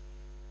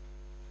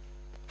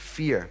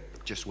 Fear,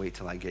 just wait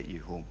till I get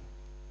you home.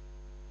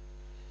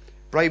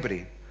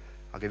 Bribery,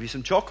 I'll give you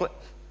some chocolate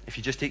if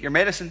you just take your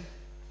medicine.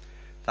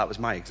 That was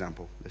my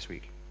example this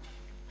week.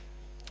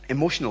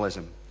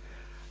 Emotionalism.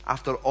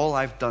 After all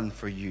I've done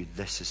for you,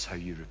 this is how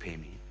you repay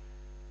me.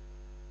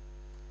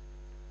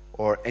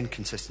 Or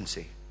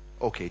inconsistency.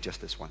 Okay, just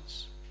this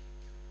once.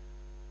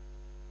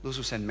 Those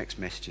will send mixed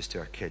messages to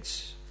our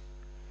kids.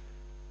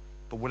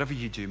 But whatever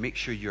you do, make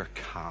sure you're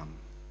calm.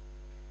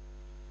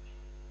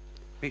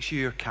 Make sure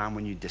you're calm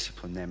when you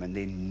discipline them and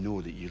they know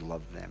that you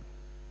love them.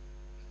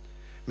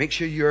 Make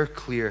sure you're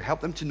clear.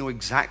 Help them to know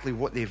exactly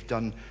what they've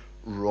done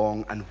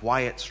wrong and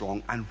why it's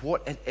wrong and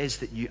what it is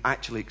that you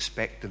actually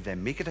expect of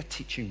them. Make it a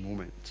teaching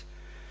moment.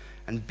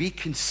 And be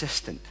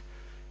consistent.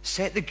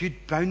 Set the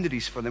good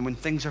boundaries for them when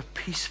things are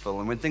peaceful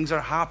and when things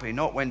are happy,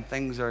 not when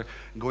things are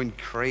going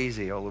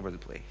crazy all over the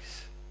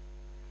place.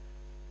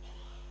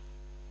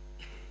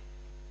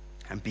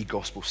 And be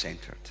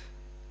gospel-centered.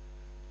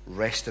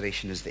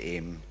 Restoration is the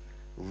aim.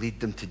 Lead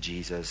them to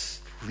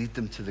Jesus. Lead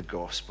them to the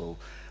gospel.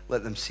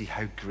 Let them see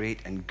how great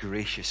and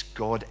gracious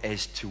God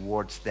is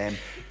towards them,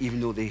 even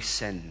though they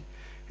sin.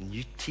 And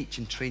you teach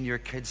and train your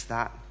kids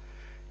that,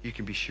 you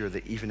can be sure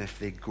that even if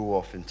they go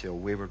off into a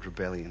wayward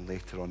rebellion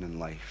later on in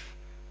life,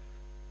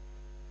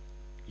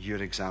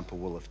 your example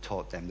will have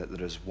taught them that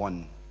there is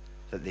one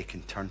that they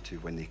can turn to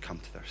when they come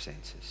to their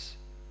senses.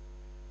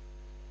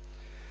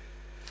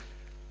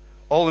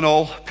 All in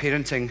all,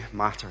 parenting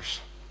matters,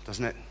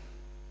 doesn't it?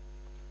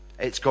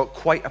 It's got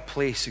quite a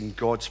place in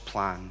God's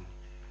plan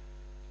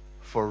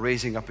for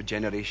raising up a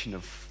generation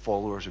of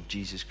followers of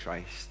Jesus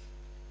Christ.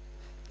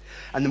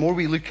 And the more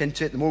we look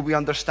into it, the more we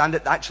understand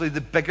it, actually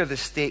the bigger the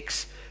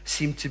stakes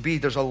seem to be.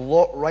 There's a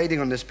lot riding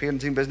on this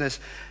parenting business,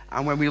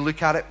 and when we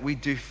look at it, we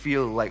do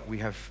feel like we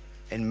have,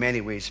 in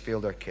many ways,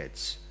 failed our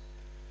kids.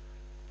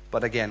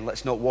 But again,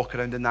 let's not walk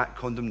around in that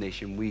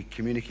condemnation. We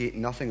communicate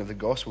nothing of the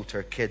gospel to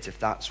our kids if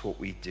that's what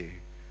we do.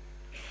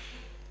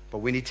 But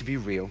we need to be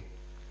real.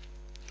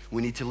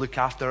 We need to look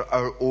after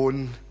our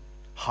own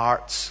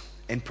hearts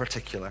in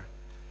particular.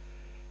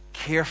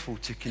 Careful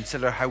to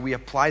consider how we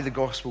apply the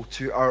gospel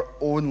to our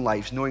own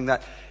lives, knowing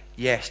that,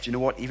 yes, do you know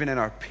what, even in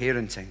our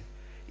parenting,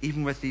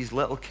 even with these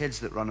little kids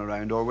that run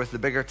around, or with the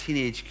bigger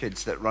teenage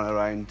kids that run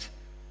around,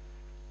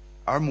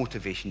 our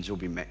motivations will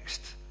be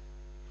mixed.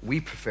 We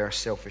prefer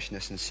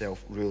selfishness and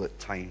self-rule at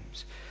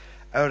times.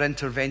 Our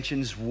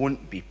interventions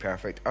won't be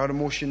perfect. Our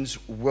emotions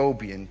will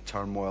be in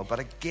turmoil. But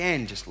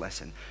again, just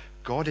listen.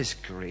 God is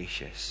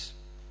gracious.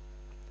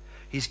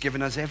 He's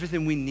given us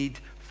everything we need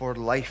for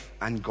life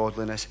and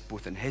godliness,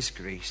 both in his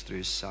grace through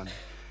his Son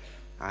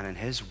and in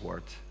his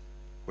word,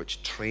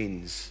 which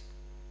trains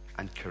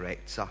and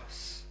corrects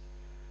us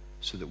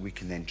so that we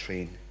can then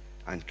train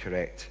and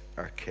correct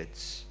our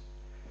kids.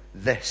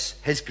 This,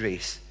 his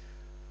grace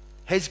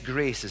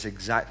is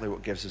exactly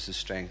what gives us the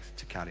strength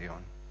to carry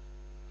on.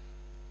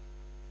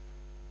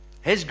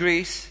 His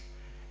grace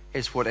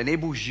is what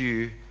enables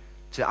you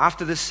to,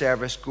 after this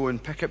service, go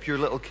and pick up your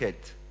little kid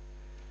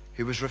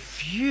who was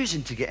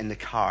refusing to get in the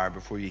car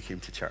before you came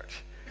to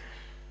church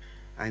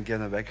and give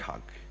them a big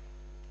hug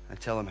and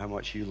tell them how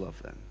much you love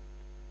them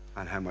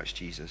and how much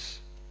Jesus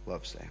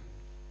loves them.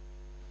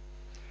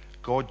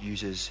 God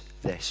uses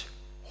this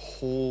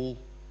whole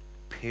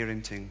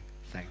parenting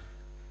thing,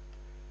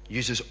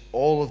 uses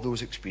all of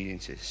those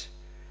experiences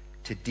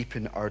to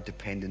deepen our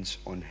dependence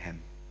on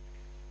him.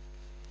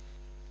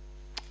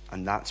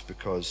 And that's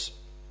because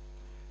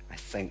I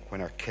think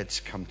when our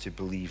kids come to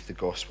believe the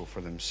gospel for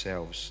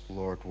themselves,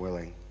 Lord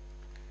willing,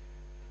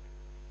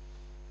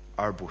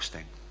 our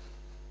boasting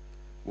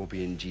will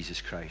be in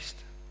Jesus Christ,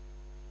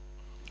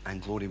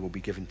 and glory will be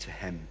given to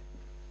him,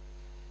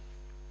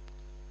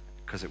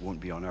 because it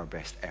won't be on our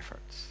best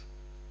efforts.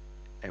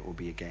 It will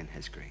be again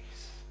his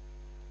grace.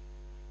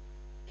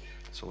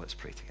 So let's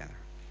pray together.